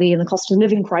badly and the cost of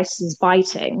living crisis is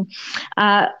biting.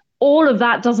 All of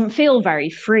that doesn't feel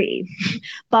very free,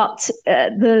 but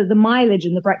the mileage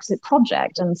in the Brexit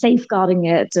project and safeguarding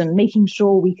it and making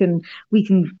sure we can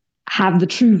have the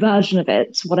true version of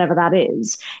it, whatever that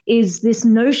is this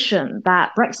notion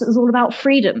that Brexit is all about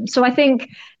freedom. So I think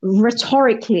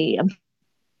rhetorically and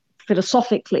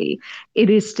philosophically,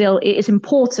 it is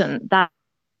important that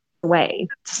way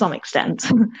to some extent,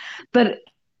 but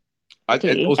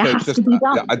It has to be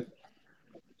done.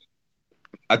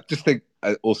 I just think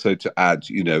also to add,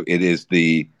 it is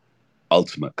the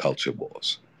ultimate culture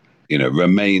wars.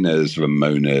 Remainers,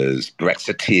 Ramonas,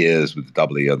 Brexiteers with the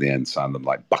double E on the end, sound them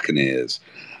like Buccaneers.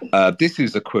 This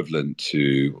is equivalent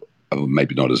to,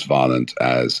 maybe not as violent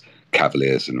as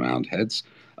Cavaliers and Roundheads,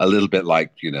 a little bit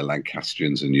like,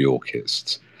 Lancastrians and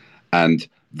Yorkists. And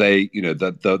they,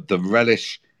 the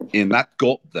relish in that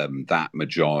got them that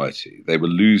majority. They were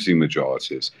losing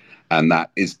majorities. And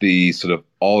that is the sort of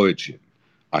origin,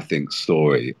 I think,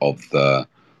 story of the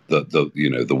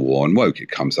war on woke.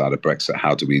 It comes out of Brexit.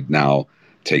 How do we now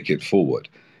take it forward?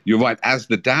 You're right. As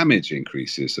the damage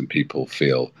increases and people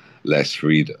feel less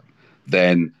freedom,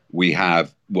 then we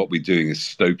have what we're doing is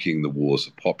stoking the wars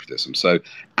of populism. So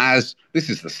as this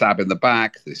is the stab in the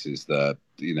back, this is the,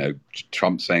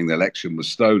 Trump saying the election was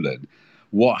stolen.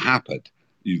 What happened?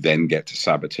 You then get to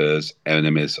saboteurs,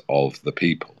 enemies of the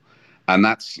people. And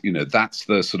that's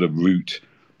the sort of root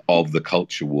of the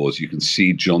culture wars you can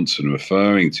see Johnson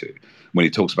referring to when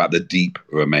he talks about the deep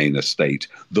Remainer state,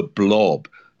 the blob,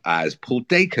 as Paul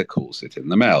Dacre calls it in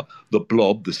the Mail, the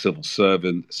blob, the civil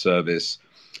servant service,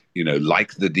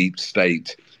 like the deep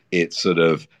state, it sort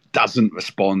of doesn't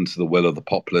respond to the will of the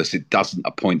populace. It doesn't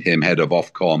appoint him head of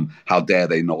Ofcom. How dare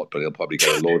they not? But he'll probably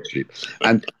get a lordship.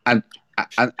 And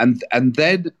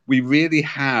then we really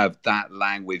have that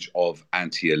language of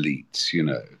anti-elites,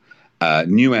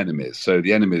 new enemies. So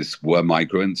the enemies were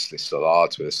migrants, they still are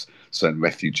to us, certain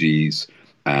refugees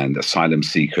and asylum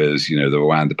seekers, the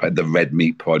Rwanda, the Red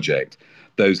Meat Project,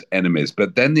 those enemies.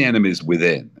 But then the enemies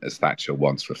within, as Thatcher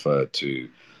once referred to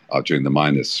during the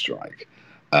miners' strike.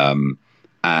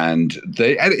 And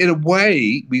they, in a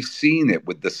way, we've seen it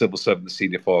with the civil servant, the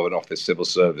senior foreign office civil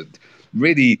servant,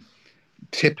 really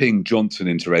tipping Johnson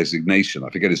into resignation. I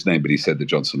forget his name, but he said that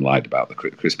Johnson lied about the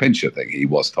Chris Pincher thing. He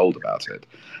was told about it.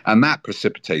 And that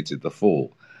precipitated the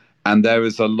fall. And there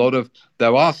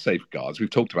are safeguards. We've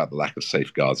talked about the lack of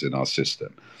safeguards in our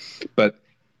system. But,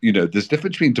 there's a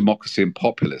difference between democracy and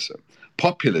populism.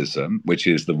 Populism, which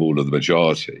is the rule of the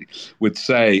majority, would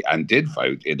say, and did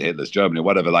vote in Hitler's Germany or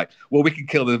whatever, like, well, we can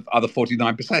kill the other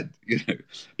 49%,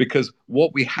 because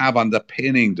what we have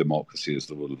underpinning democracy is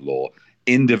the rule of law,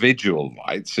 individual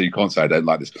rights. So you can't say I don't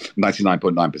like this.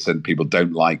 99.9% of people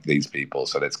don't like these people,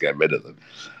 so let's get rid of them.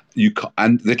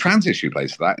 And the trans issue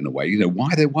plays for that in a way. Why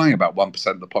are they worrying about 1%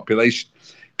 of the population?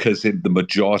 Because the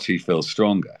majority feels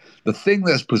stronger. The thing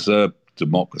that's preserved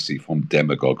democracy from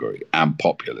demagoguery and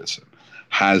populism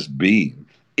has been,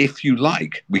 if you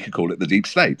like, we could call it the deep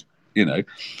state. The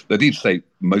deep state,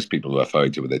 most people are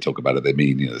referring to when they talk about it, they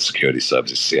mean, the security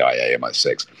services, CIA,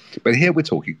 MI6. But here we're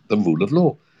talking the rule of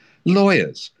law.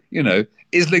 Lawyers,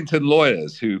 Islington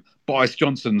lawyers who Boris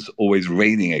Johnson's always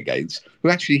raining against, who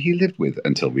actually he lived with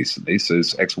until recently. So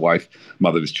his ex-wife,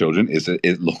 mother of his children, is a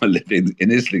lawyer living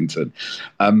in Islington.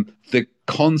 The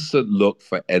constant look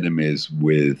for enemies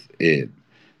within.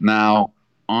 Now,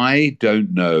 I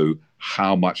don't know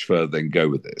how much further they can go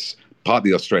with this. Part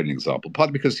the Australian example,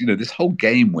 partly because, this whole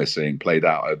game we're seeing played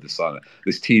out over the summer,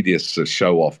 this tedious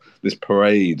show off, this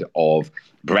parade of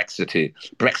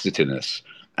Brexitiness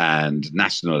and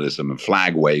nationalism and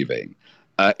flag waving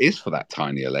is for that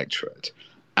tiny electorate.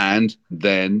 And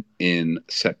then in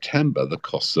September, the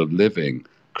cost of living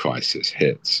crisis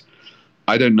hits.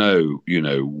 I don't know,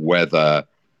 whether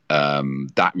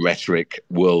that rhetoric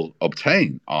will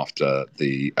obtain after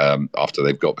they've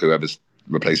got whoever's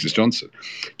replaces Johnson.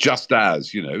 Just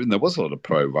as, and there was a lot of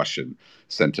pro-Russian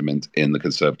sentiment in the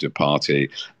Conservative Party.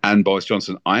 And Boris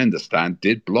Johnson, I understand,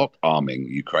 did block arming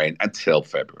Ukraine until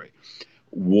February.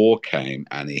 War came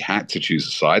and he had to choose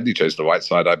a side. He chose the right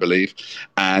side, I believe.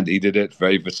 And he did it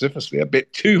very vociferously, a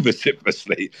bit too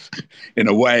vociferously in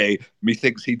a way.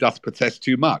 Methinks he doth protest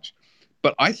too much.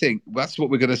 But I think that's what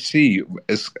we're going to see,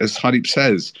 as Hardeep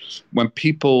says, when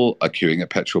people are queuing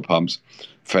at petrol pumps. A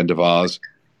friend of ours,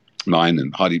 mine,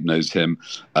 and Hardeep knows him,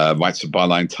 writes for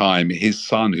Byline Time. His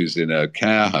son, who's in a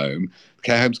care home, the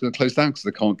care home's going to close down because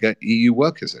they can't get EU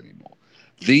workers anymore.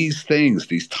 These things,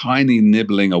 these tiny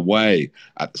nibbling away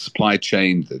at the supply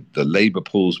chain, the labor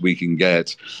pools we can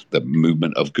get, the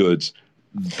movement of goods,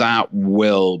 that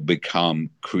will become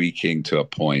creaking to a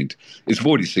point. We've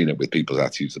already seen it with people's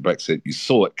attitudes to Brexit. You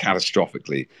saw it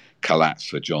catastrophically collapse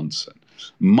for Johnson.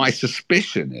 My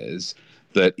suspicion is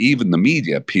that even the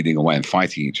media peeling away and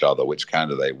fighting each other, which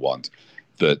candidate they want,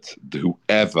 that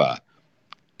whoever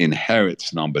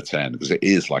inherits number 10, because it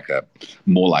is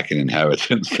more like an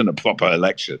inheritance than a proper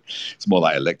election. It's more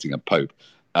like electing a pope,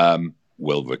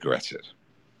 will regret it.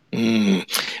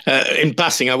 In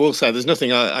passing, I will say there's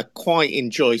nothing I quite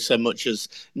enjoy so much as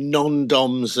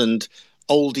non-doms and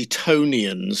old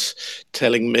Etonians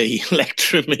telling me,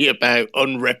 lecturing me about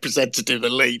unrepresentative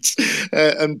elites.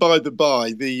 And by the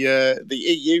by, the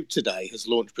EU today has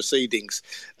launched proceedings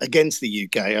against the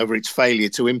UK over its failure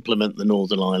to implement the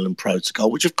Northern Ireland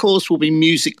Protocol, which of course will be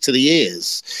music to the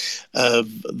ears of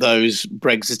those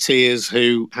Brexiteers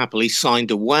who happily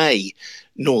signed away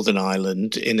Northern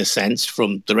Ireland, in a sense,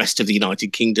 from the rest of the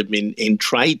United Kingdom in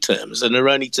trade terms, and are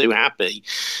only too happy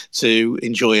to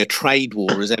enjoy a trade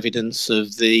war as evidence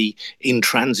of the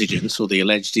intransigence or the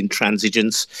alleged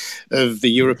intransigence of the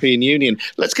European Union.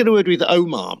 Let's get a word with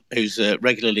Omar, who's a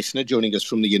regular listener joining us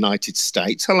from the United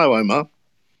States. Hello, Omar.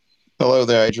 Hello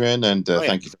there, Adrian, and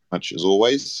thank you very much as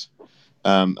always.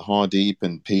 Hardeep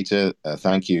and Peter,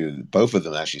 thank you. Both of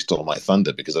them actually stole my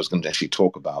thunder, because I was going to actually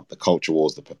talk about the culture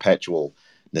wars, the perpetual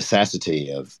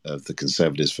necessity of the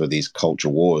Conservatives for these culture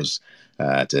wars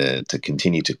to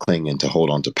continue to cling and to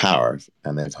hold on to power,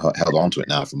 and they've held on to it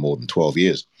now for more than 12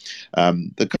 years.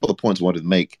 The couple of points I wanted to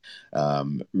make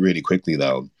really quickly,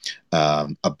 though,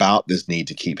 about this need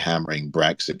to keep hammering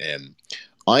Brexit in.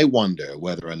 I wonder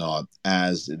whether or not,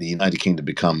 as the United Kingdom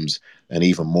becomes an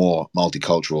even more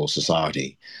multicultural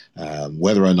society,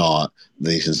 whether or not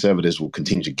the Conservatives will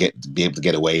continue to be able to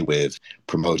get away with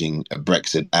promoting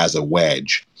Brexit as a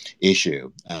wedge issue.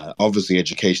 Obviously,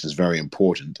 education is very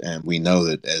important, and we know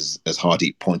that, as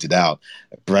Hardeep pointed out,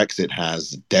 Brexit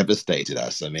has devastated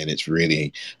us. I mean, it's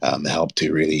really helped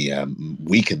to really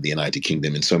weaken the United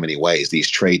Kingdom in so many ways. These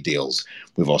trade deals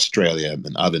with Australia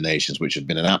and other nations, which have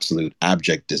been an absolute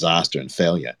abject disaster and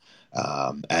failure.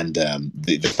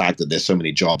 The fact that there's so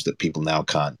many jobs that people now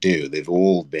can't do, they've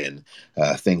all been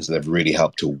things that have really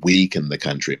helped to weaken the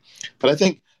country. But I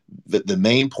think that the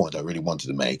main point I really wanted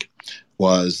to make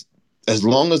was, as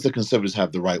long as the Conservatives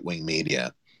have the right-wing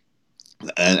media,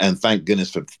 and thank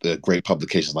goodness for the great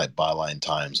publications like Byline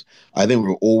Times, I think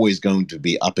we're always going to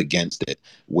be up against it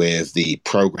with the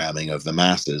programming of the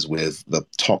masses, with the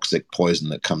toxic poison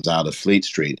that comes out of Fleet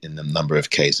Street in a number of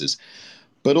cases.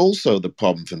 But also the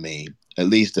problem for me, at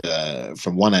least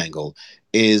from one angle,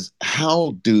 is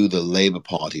how do the Labour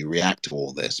Party react to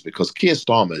all this? Because Keir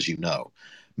Starmer, as you know,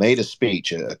 made a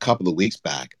speech a couple of weeks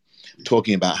back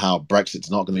talking about how Brexit's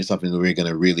not going to be something that we're going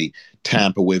to really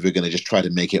tamper with. We're going to just try to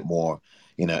make it more,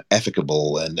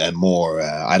 efficable and more,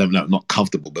 I don't know, not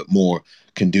comfortable, but more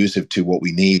conducive to what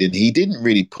we need. And he didn't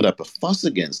really put up a fuss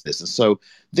against this. And so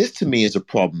this to me is a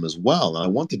problem as well. And I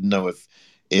wanted to know if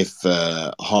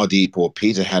Hardeep or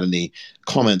Peter had any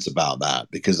comments about that,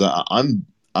 because I'm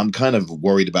kind of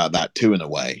worried about that too, in a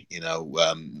way.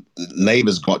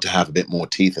 Labour's got to have a bit more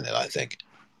teeth in it, I think.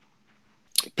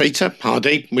 Peter,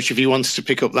 Hardeep, which of you wants to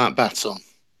pick up that baton?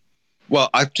 Well,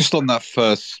 I've just on that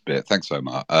first bit. Thanks,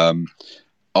 Omar.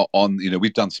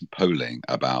 We've done some polling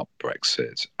about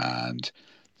Brexit, and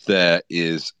there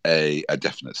is a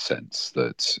definite sense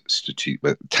that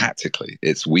tactically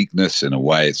it's weakness in a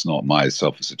way. It's not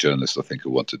myself as a journalist, I think, who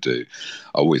want to do.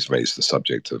 I always raise the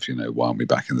subject of, why aren't we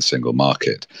back in the single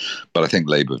market? But I think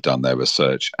Labour have done their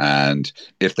research, and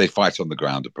if they fight on the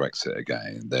ground of Brexit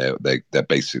again, they're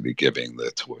basically giving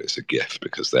the Tories a gift,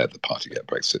 because they're the party to get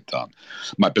Brexit done.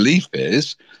 My belief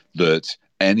is that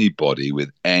anybody with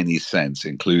any sense,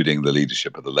 including the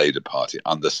leadership of the Labour Party,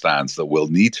 understands that we'll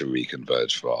need to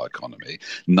reconverge for our economy.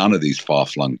 None of these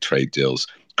far-flung trade deals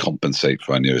compensate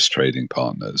for our nearest trading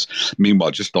partners.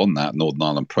 Meanwhile, just on that Northern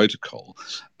Ireland Protocol,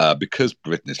 because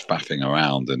Britain is faffing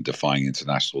around and defying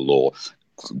international law,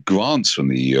 grants from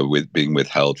the EU are being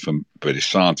withheld from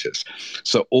British scientists.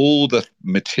 So all the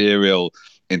material,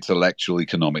 intellectual,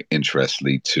 economic interests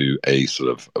lead to a sort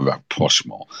of a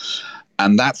rapprochement.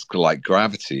 And that's like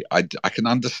gravity. I can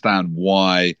understand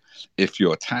why, if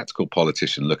you're a tactical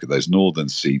politician, look at those northern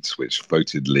seats which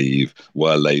voted Leave,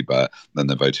 were Labour, then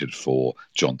they voted for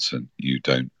Johnson. You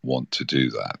don't want to do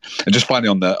that. And just finally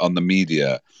on the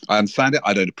media, I understand it.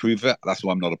 I don't approve of it. That's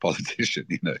why I'm not a politician.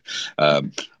 I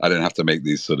don't have to make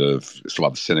these sort of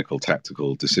cynical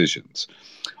tactical decisions.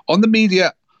 On the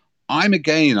media,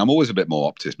 I'm always a bit more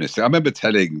optimistic. I remember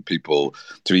telling people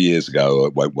 3 years ago,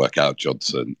 it won't work out,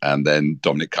 Johnson, and then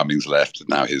Dominic Cummings left, and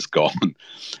now he's gone.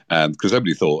 And because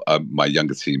everybody thought my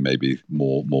younger team may be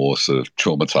more sort of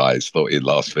traumatized, thought he'd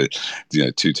last for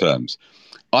 2 terms.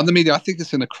 On the media, I think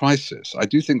it's in a crisis. I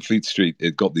do think Fleet Street,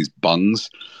 it got these bungs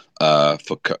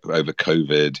over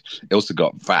COVID. It also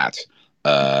got VAT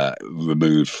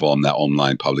removed from their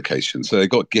online publication. So they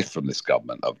got a gift from this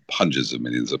government of hundreds of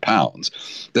millions of pounds.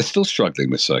 They're still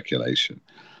struggling with circulation.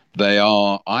 They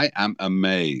are. I am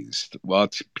amazed. Well,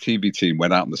 TV Team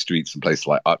went out in the streets in places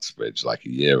like Uxbridge like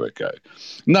a year ago.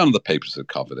 None of the papers had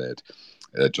covered it.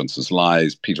 Johnson's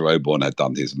Lies. Peter Oborne had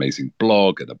done his amazing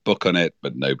blog and a book on it,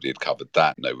 but nobody had covered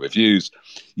that. No reviews.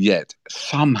 Yet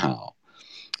somehow,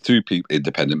 through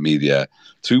independent media,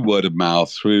 through word of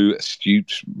mouth, through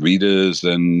astute readers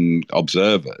and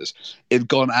observers, it had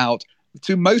gone out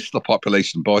to most of the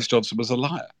population. Boris Johnson was a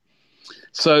liar.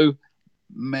 So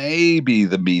maybe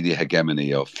the media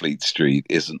hegemony of Fleet Street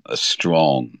isn't as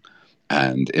strong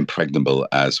and impregnable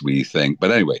as we think.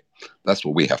 But anyway, that's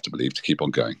what we have to believe to keep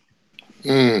on going.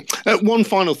 One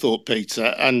final thought,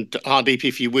 Peter, and Hardeep,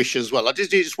 if you wish as well. I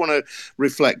just want to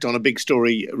reflect on a big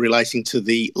story relating to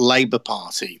the Labour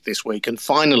Party this week. And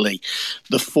finally,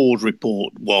 the Ford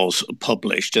report was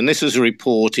published. And this is a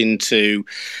report into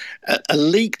a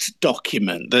leaked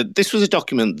document. This was a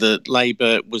document that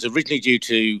Labour was originally due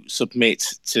to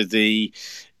submit to the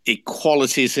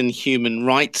Equalities and Human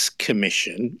Rights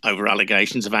Commission over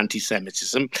allegations of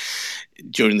anti-Semitism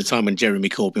during the time when Jeremy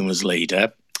Corbyn was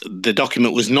leader. The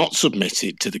document was not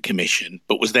submitted to the commission,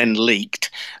 but was then leaked.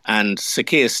 And Sir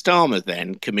Keir Starmer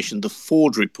then commissioned the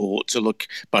Ford report to look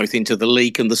both into the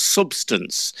leak and the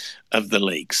substance of the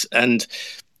leaks. And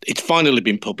it's finally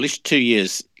been published 2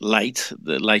 years later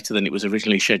than it was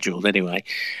originally scheduled anyway.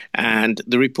 And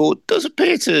the report does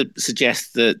appear to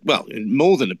suggest that, well,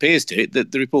 more than appears to,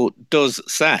 that the report does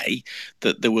say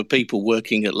that there were people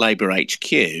working at Labour HQ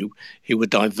who were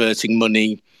diverting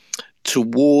money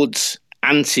towards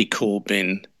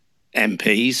anti-Corbyn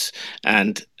MPs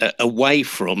and away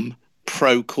from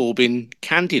pro-Corbyn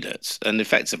candidates. And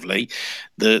effectively,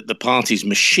 the party's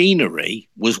machinery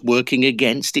was working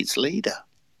against its leader.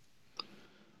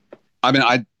 I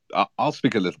mean, I'll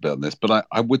speak a little bit on this, but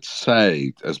I would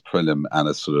say as prelim and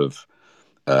as sort of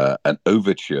an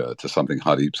overture to something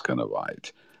Hardeep's going to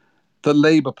write, the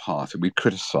Labour Party, we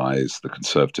criticise the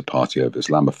Conservative Party over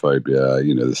Islamophobia,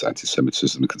 this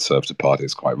anti-Semitism. The Conservative Party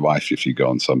is quite rife if you go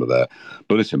on some of their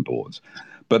bulletin boards.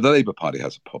 But the Labour Party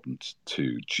has a problem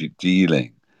too,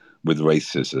 dealing with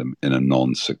racism in a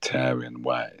non-sectarian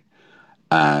way.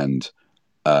 And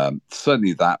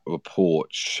certainly that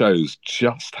report shows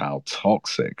just how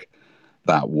toxic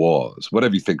that was.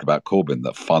 Whatever you think about Corbyn,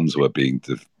 that funds were being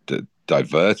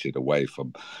diverted away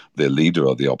from the leader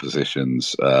of the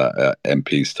opposition's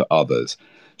MPs to others,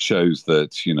 shows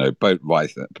that both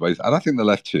right, both, and I think the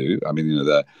left too. I mean,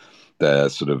 they're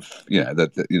sort of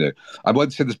I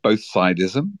wouldn't say there's both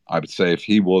sidism. I would say if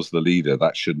he was the leader,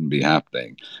 that shouldn't be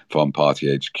happening from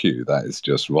party HQ. That is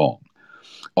just wrong.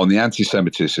 On the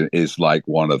anti-Semitism is like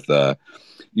one of the,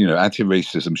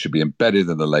 anti-racism should be embedded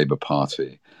in the Labour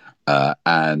Party.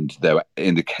 And there were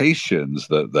indications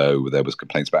that though there was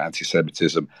complaints about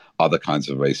anti-Semitism, other kinds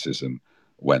of racism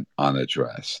went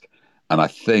unaddressed. And I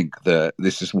think that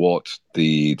this is what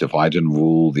the divide and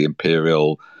rule, the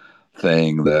imperial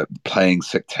thing, the playing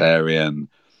sectarian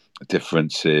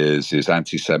differences, is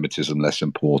anti-Semitism less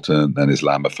important than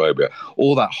Islamophobia,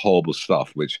 all that horrible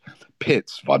stuff which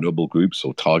pits vulnerable groups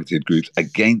or targeted groups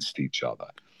against each other.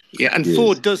 Yeah, and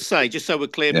Ford does say, just so we're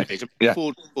clear, Peter,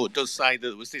 Ford does say that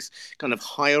there was this kind of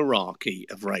hierarchy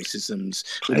of racisms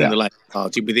within the Labour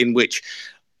Party, within which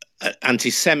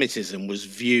anti-Semitism was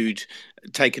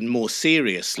taken more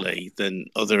seriously than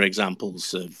other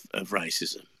examples of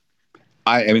racism.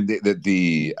 I mean,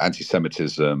 the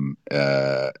anti-Semitism in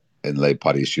the Labour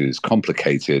Party issue is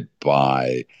complicated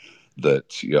by the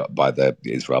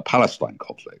Israel-Palestine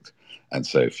conflict. And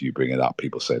so if you bring it up,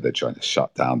 people say they're trying to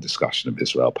shut down discussion of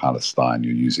Israel-Palestine.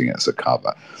 You're using it as a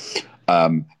cover.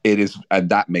 It is, and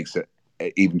that makes it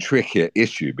an even trickier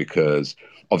issue because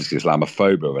obviously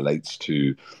Islamophobia relates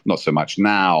to not so much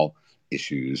now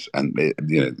issues, and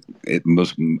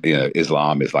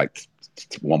Islam is like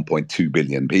 1.2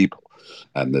 billion people,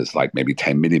 and there's like maybe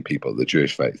 10 million people of the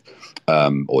Jewish faith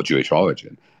or Jewish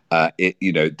origin.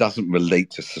 It doesn't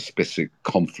relate to specific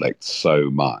conflicts so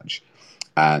much.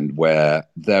 And where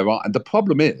the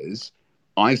problem is,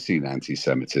 I've seen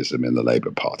anti-Semitism in the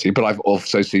Labour Party, but I've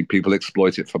also seen people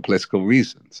exploit it for political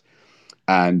reasons.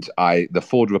 And the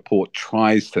Ford report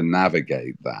tries to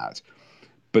navigate that.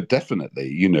 But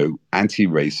definitely,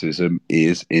 anti-racism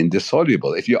is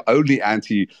indissoluble. If you're only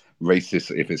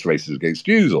anti-racist, if it's racist against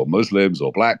Jews or Muslims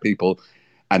or black people,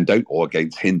 or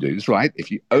against Hindus, right?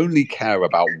 If you only care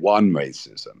about one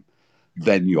racism,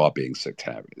 then you are being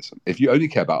sectarianism. If you only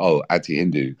care about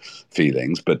anti-Hindu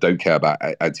feelings but don't care about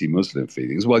anti-Muslim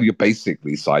feelings, well, you're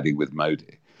basically siding with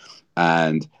Modi.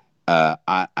 And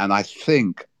I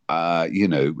think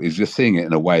if you're seeing it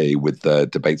in a way with the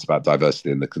debates about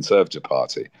diversity in the Conservative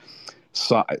Party,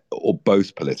 or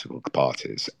both political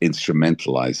parties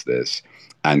instrumentalize this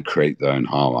and create their own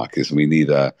hierarchies. We need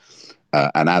an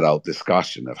adult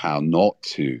discussion of how not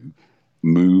to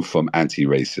move from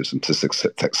anti-racism to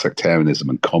sectarianism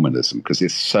and communism, because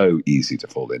it's so easy to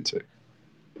fall into.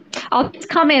 I'll just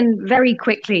come in very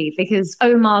quickly because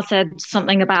Omar said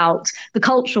something about the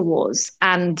culture wars,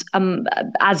 and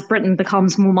as Britain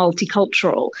becomes more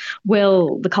multicultural,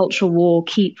 will the culture war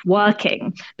keep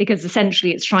working? Because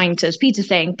essentially it's trying to, as Peter's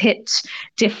saying, pit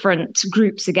different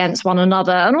groups against one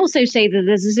another, and also say that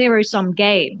there's a zero-sum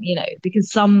game,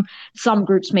 because some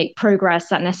groups make progress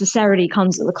that necessarily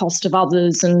comes at the cost of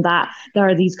others, and that there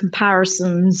are these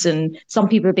comparisons, and some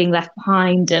people are being left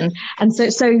behind, and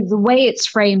so the way it's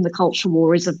framed, the culture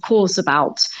war, is of course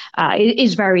about it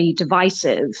is very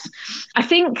divisive. I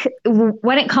think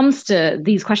when it comes to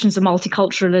these questions of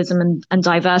multiculturalism and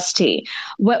diversity,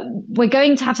 we're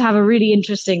going to have a really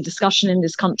interesting discussion in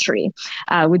this country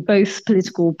with both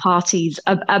political parties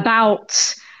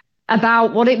about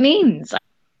what it means.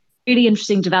 Really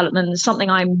interesting development, something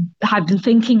have been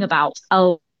thinking about,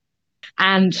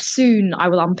 and soon I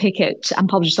will unpick it and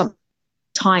publish something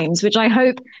Times, which I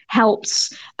hope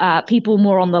helps people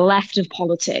more on the left of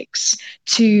politics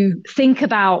to think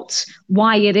about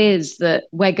why it is that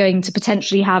we're going to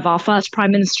potentially have our first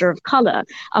prime minister of colour,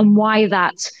 and why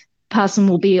that person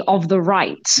will be of the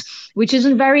right, which is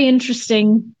a very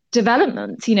interesting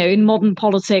development. In modern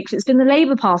politics, it's been the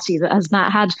Labour Party that has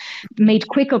made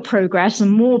quicker progress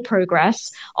and more progress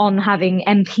on having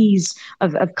MPs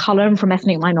of colour and from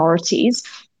ethnic minorities.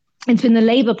 It's been the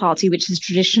Labour Party which has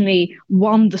traditionally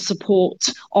won the support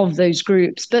of those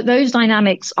groups, but those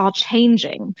dynamics are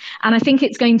changing, and I think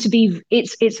it's going to be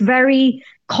it's very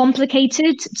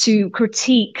complicated to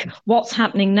critique what's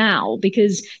happening now,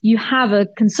 because you have a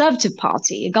Conservative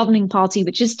Party, a governing party,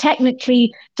 which is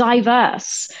technically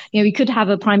diverse. We could have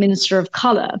a prime minister of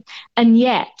colour, and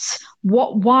yet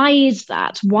why is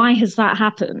that? Why has that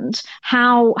happened?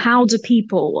 How do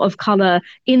people of colour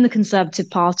in the Conservative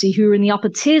Party, who are in the upper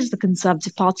tiers of the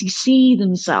Conservative Party, see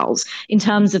themselves in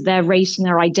terms of their race and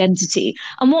their identity?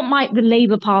 And what might the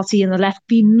Labour Party and the left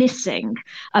be missing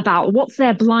about what's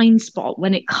their blind spot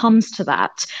when it comes to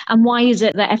that? And why is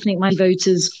it that ethnic minority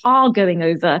voters are going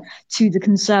over to the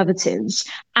Conservatives?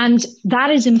 And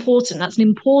that is important. That's an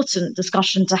important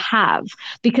discussion to have,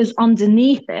 because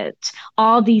underneath it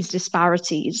are these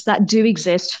disparities that do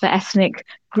exist for ethnic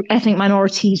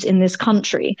minorities in this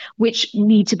country, which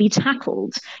need to be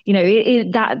tackled.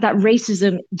 That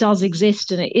racism does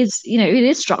exist, and it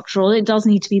is structural. It does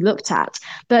need to be looked at,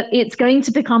 but it's going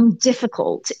to become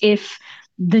difficult if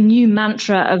the new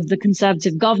mantra of the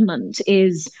Conservative government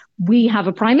is, we have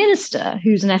a prime minister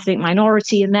who's an ethnic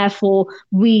minority, and therefore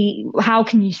how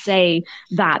can you say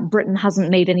that Britain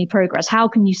hasn't made any progress? How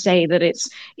can you say that it's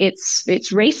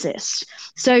racist?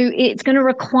 So it's going to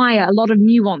require a lot of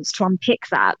nuance to unpick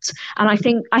that. And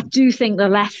I do think the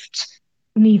left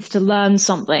needs to learn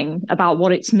something about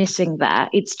what it's missing there.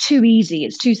 It's too easy,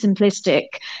 it's too simplistic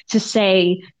to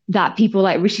say that people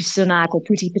like Rishi Sunak or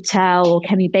Priti Patel or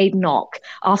Kemi Badenoch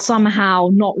are somehow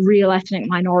not real ethnic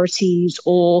minorities,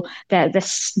 or they're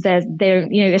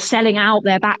selling out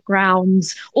their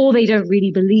backgrounds, or they don't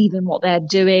really believe in what they're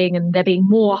doing and they're being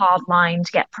more hardline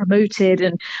to get promoted.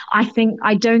 And I think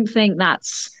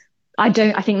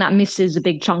that misses a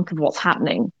big chunk of what's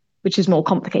happening, which is more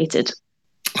complicated.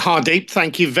 Hardeep,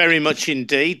 thank you very much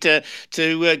indeed.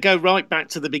 To go right back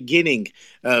to the beginning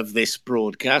of this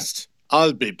broadcast,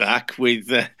 I'll be back with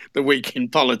the Week in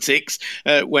Politics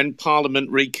when Parliament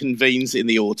reconvenes in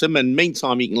the autumn. And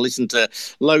meantime, you can listen to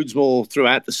loads more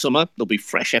throughout the summer. There'll be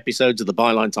fresh episodes of the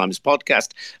Byline Times podcast,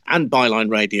 and Byline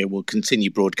Radio will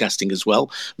continue broadcasting as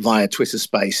well via Twitter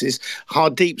Spaces.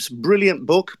 Hardeep's brilliant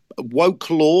book, Woke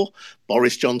Law,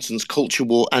 Boris Johnson's Culture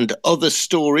War and Other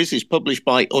Stories, is published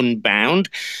by Unbound.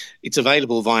 It's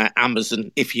available via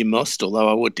Amazon if you must, although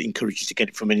I would encourage you to get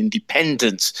it from an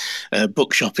independent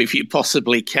bookshop if you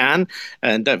possibly can.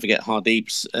 And don't forget,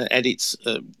 Hardeep's edits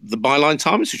the Byline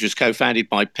Times, which was co-founded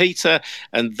by Peter,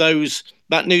 and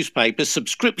that newspaper,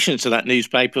 subscription to that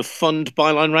newspaper, fund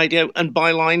Byline Radio and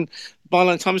Byline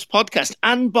Times podcast,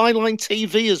 and Byline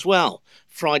TV as well.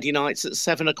 Friday nights at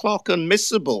 7:00,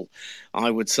 unmissable, I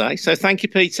would say. So thank you,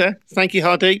 Peter. Thank you,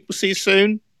 Hardeep. We'll see you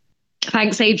soon.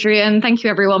 Thanks, Adrian. Thank you,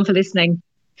 everyone, for listening.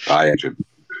 Bye, Adrian.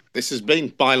 This has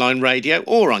been Byline Radio,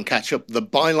 or on Catch Up, the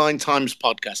Byline Times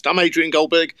podcast. I'm Adrian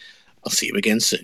Goldberg. I'll see you again soon.